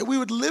 that we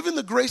would live in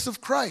the grace of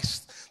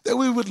Christ, that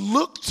we would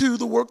look to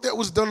the work that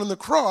was done on the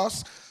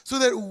cross so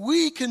that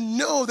we can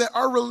know that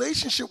our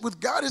relationship with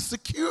God is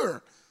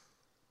secure,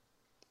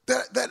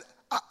 that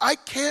I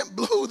can't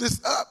blow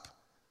this up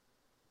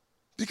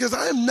because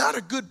I am not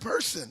a good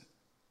person.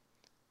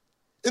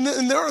 And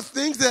there are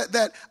things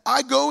that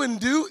I go and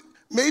do,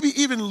 maybe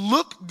even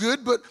look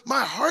good, but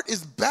my heart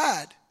is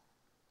bad.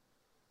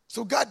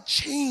 So God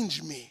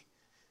changed me.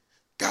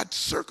 God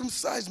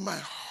circumcised my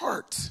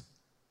heart.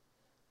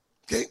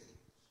 Okay?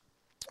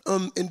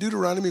 In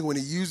Deuteronomy, when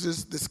he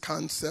uses this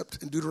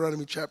concept in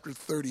Deuteronomy chapter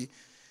 30, it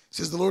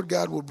says, the Lord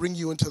God will bring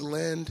you into the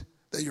land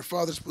that your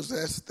fathers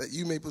possessed, that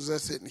you may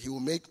possess it, and he will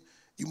make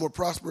you more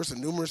prosperous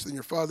and numerous than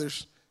your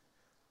fathers.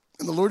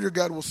 And the Lord your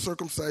God will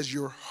circumcise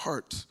your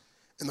heart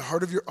and the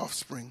heart of your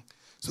offspring,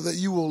 so that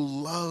you will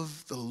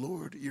love the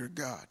Lord your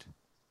God.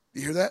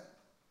 You hear that?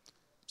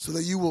 So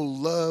that you will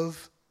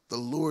love the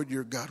Lord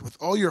your God with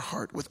all your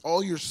heart, with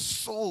all your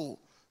soul,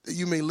 that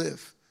you may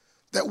live.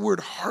 That word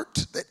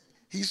heart that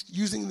he's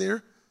using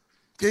there,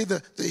 okay,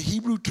 the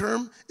Hebrew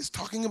term is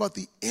talking about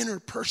the inner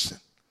person.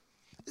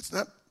 It's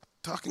not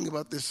talking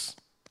about this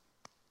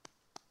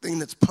thing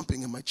that's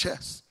pumping in my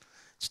chest.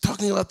 It's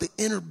talking about the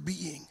inner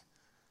being.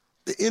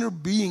 The inner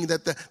being,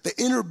 that the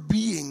inner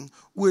being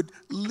would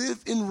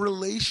live in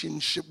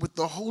relationship with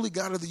the holy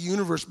God of the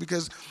universe,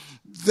 because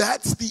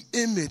that's the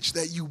image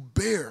that you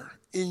bear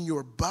in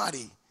your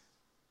body.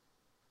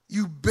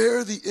 You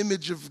bear the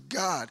image of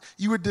God.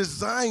 You were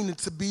designed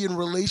to be in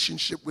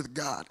relationship with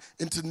God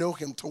and to know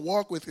him, to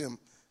walk with him.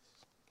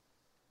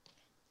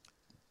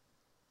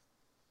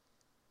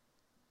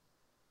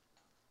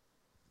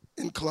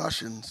 In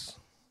Colossians,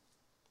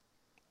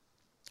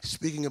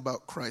 speaking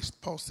about Christ,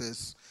 Paul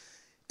says,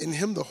 in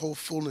him the whole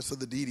fullness of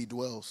the deity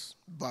dwells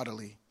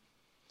bodily.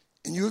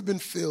 And you have been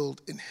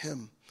filled in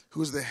him,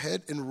 who is the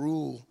head and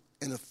rule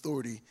and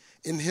authority.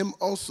 In him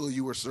also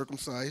you were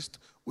circumcised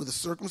with a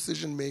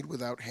circumcision made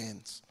without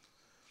hands,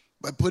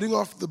 by putting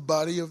off the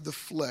body of the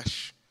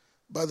flesh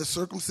by the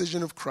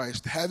circumcision of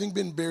Christ, having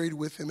been buried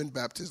with him in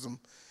baptism,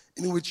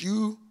 in which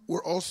you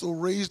were also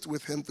raised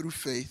with him through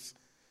faith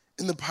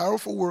in the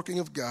powerful working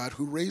of God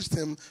who raised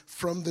him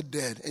from the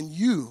dead. And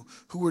you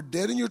who were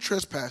dead in your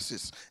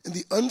trespasses and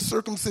the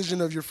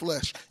uncircumcision of your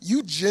flesh,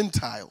 you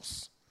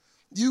Gentiles,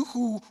 you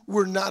who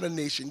were not a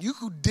nation, you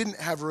who didn't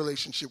have a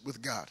relationship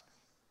with God,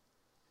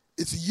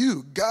 it's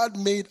you God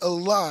made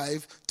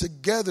alive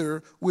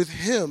together with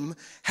him,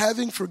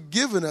 having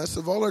forgiven us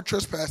of all our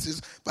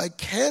trespasses by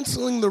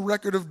canceling the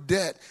record of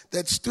debt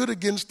that stood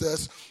against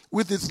us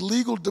with its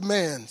legal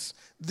demands.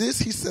 This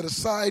he set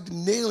aside,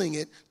 nailing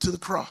it to the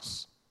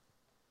cross.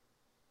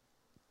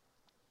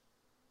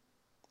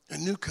 A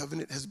new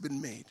covenant has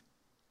been made.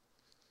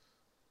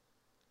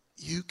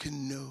 You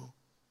can know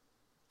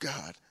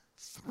God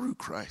through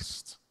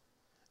Christ.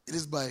 It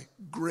is by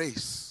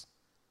grace,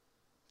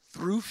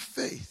 through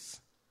faith,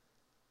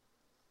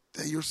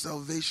 that your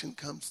salvation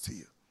comes to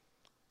you.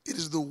 It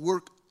is the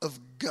work of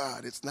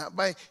God. It's not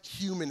by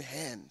human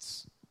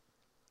hands,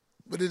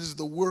 but it is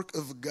the work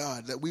of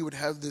God that we would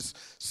have this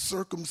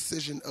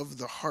circumcision of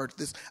the heart,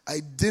 this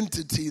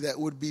identity that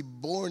would be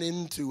born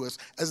into us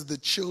as the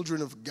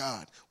children of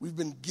God. We've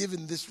been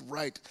given this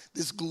right,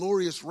 this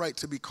glorious right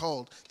to be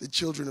called the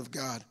children of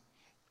God.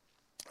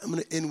 I'm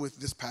going to end with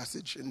this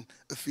passage in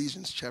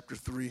Ephesians chapter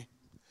 3.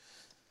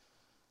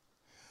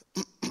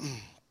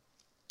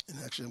 And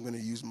actually, I'm going to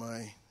use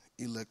my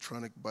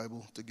electronic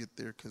Bible to get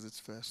there because it's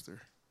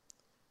faster.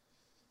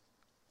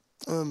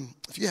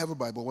 If you have a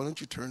Bible, why don't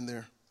you turn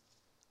there?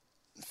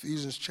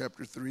 Ephesians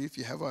chapter 3. If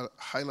you have a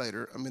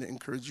highlighter, I'm going to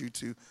encourage you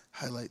to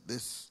highlight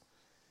this,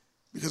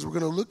 because we're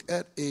going to look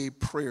at a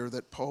prayer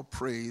that Paul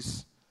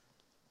prays.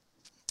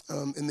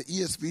 In the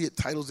ESV, it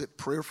titles it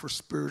Prayer for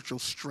Spiritual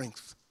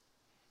Strength.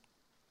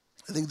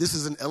 I think this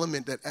is an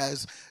element that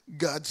as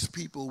God's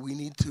people we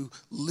need to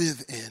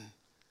live in.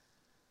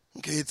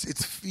 Okay,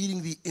 it's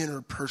feeding the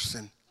inner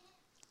person.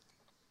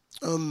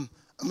 I'm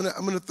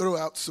gonna throw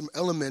out some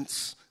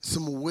elements,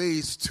 some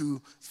ways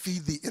to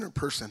feed the inner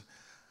person.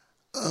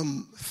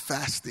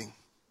 Fasting.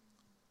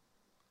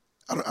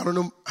 I don't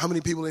know how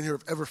many people in here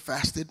have ever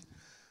fasted,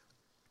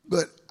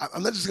 but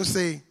I'm not just gonna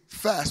say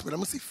fast, but I'm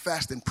gonna say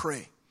fast and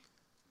pray.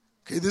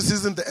 Okay, this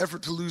isn't the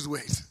effort to lose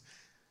weight.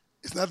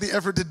 It's not the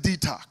effort to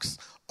detox,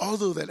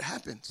 although that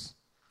happens.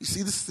 You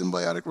see the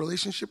symbiotic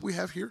relationship we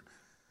have here?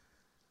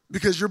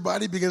 Because your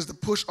body begins to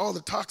push all the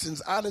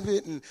toxins out of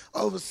it, and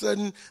all of a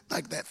sudden,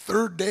 like that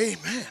third day,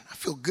 man, I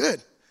feel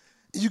good.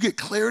 And you get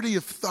clarity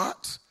of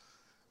thought.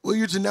 Well,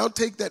 you're to now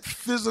take that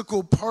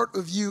physical part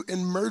of you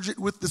and merge it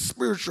with the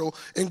spiritual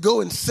and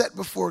go and set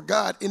before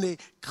God in a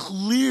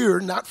clear,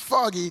 not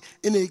foggy,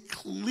 in a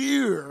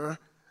clear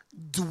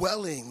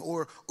dwelling,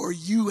 or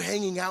you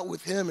hanging out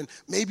with him, and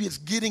maybe it's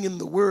getting in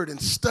the word and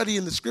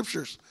studying the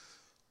scriptures.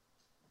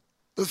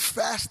 But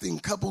fasting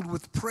coupled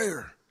with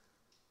prayer.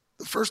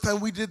 The first time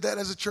we did that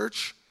as a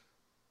church,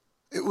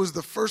 it was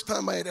the first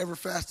time I had ever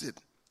fasted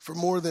for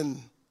more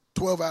than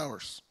 12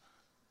 hours.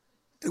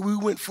 And we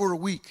went for a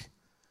week.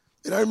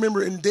 And I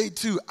remember in day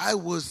 2, I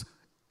was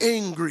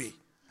angry.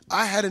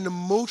 I had an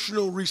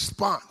emotional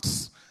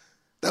response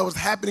that was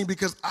happening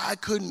because I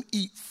couldn't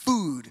eat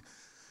food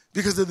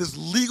because of this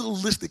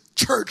legalistic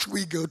church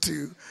we go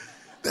to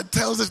that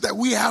tells us that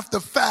we have to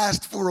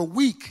fast for a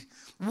week.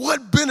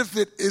 What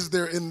benefit is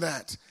there in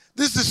that?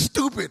 This is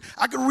stupid.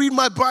 I can read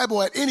my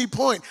Bible at any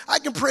point. I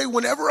can pray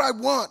whenever I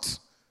want.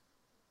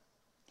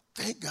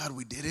 Thank God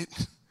we did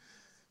it,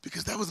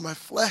 because that was my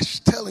flesh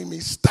telling me,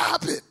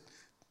 stop it.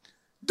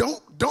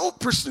 Don't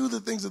pursue the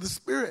things of the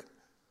Spirit.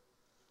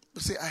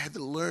 But see, I had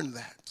to learn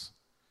that.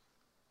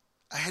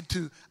 I had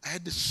to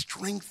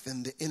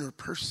strengthen the inner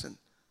person.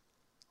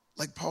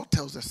 Like Paul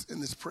tells us in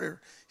this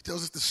prayer. He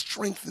tells us to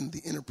strengthen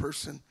the inner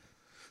person.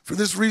 For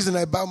this reason,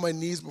 I bow my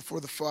knees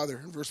before the Father,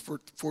 in verse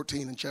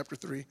 14 in chapter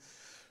 3,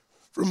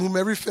 from whom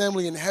every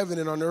family in heaven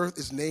and on earth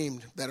is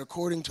named, that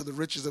according to the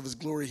riches of his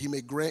glory he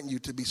may grant you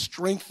to be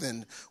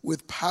strengthened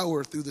with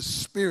power through the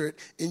Spirit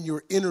in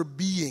your inner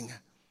being,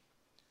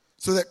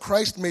 so that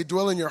Christ may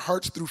dwell in your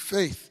hearts through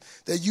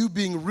faith, that you,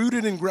 being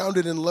rooted and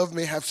grounded in love,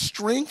 may have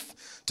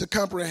strength to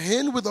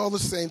comprehend with all the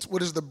saints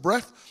what is the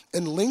breadth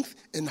and length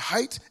and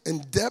height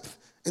and depth,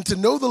 and to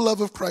know the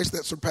love of Christ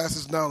that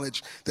surpasses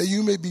knowledge, that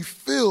you may be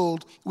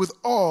filled with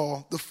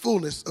all the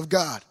fullness of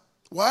God.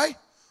 Why?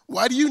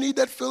 Why do you need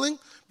that filling?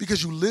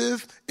 Because you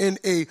live in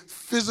a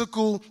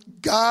physical,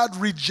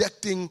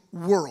 God-rejecting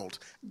world,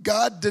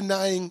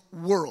 God-denying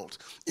world.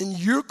 And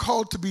you're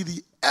called to be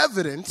the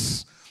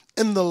evidence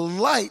and the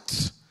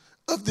light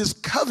of this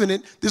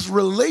covenant, this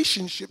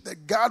relationship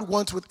that God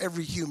wants with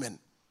every human.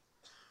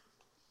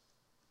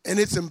 And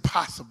it's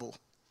impossible.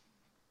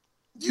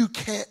 You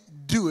can't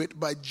do it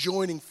by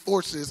joining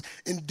forces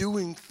and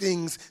doing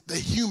things the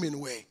human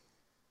way.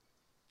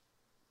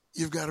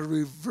 You've got to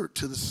revert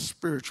to the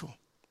spiritual.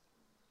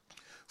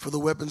 For the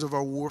weapons of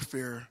our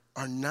warfare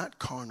are not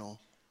carnal,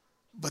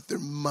 but they're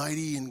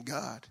mighty in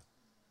God,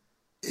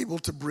 able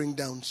to bring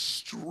down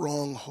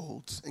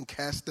strongholds and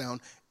cast down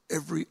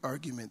every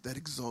argument that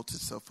exalts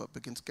itself up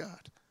against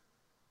God.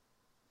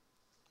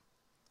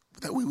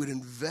 That we would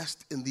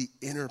invest in the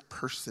inner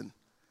person,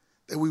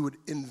 that we would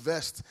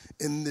invest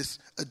in this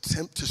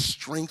attempt to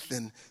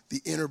strengthen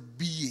the inner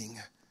being,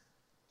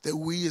 that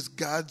we as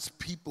God's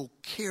people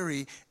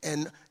carry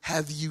and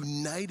have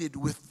united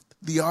with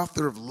the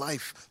author of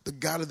life, the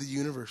God of the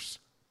universe.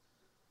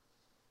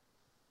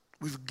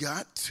 We've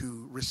got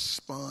to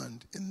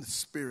respond in the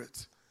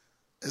Spirit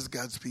as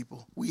God's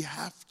people. We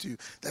have to.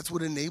 That's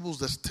what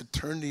enables us to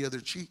turn the other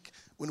cheek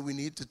when we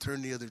need to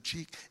turn the other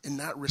cheek and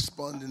not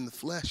respond in the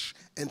flesh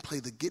and play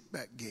the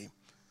get-back game.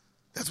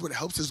 That's what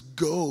helps us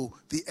go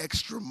the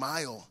extra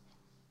mile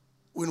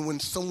when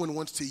someone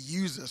wants to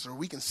use us, or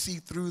we can see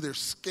through their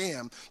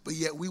scam, but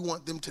yet we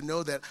want them to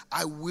know that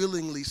I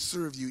willingly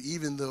serve you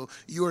even though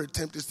your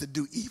attempt is to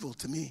do evil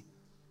to me.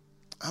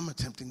 I'm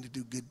attempting to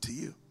do good to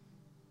you.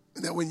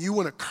 And that when you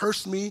want to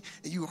curse me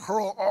and you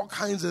hurl all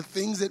kinds of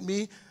things at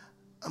me,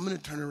 I'm going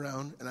to turn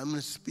around and I'm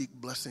going to speak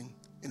blessing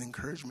and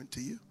encouragement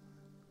to you.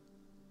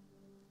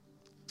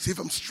 See, if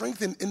I'm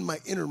strengthened in my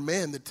inner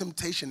man, the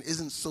temptation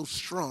isn't so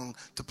strong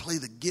to play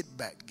the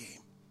get-back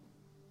game.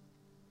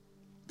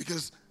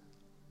 Because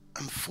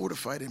I'm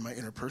fortified in my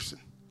inner person.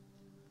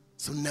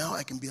 So now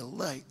I can be a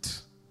light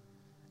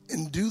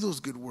and do those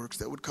good works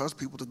that would cause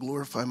people to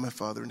glorify my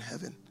Father in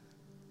heaven.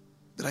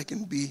 that I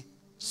can be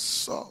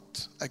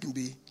salt. I can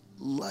be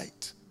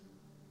light.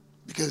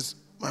 Because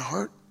my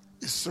heart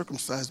is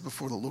circumcised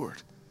before the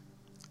Lord.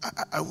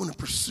 I want to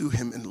pursue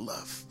him in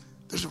love.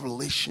 There's a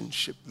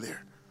relationship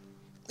there.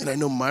 And I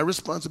know my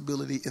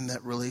responsibility in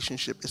that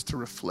relationship is to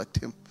reflect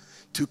him,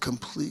 to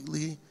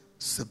completely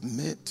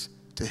submit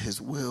to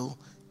his will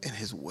and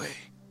his way.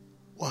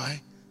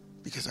 Why?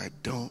 Because I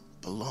don't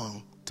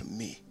belong to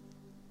me.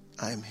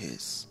 I am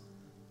his.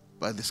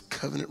 By this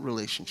covenant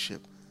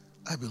relationship,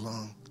 I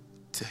belong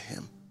to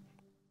him.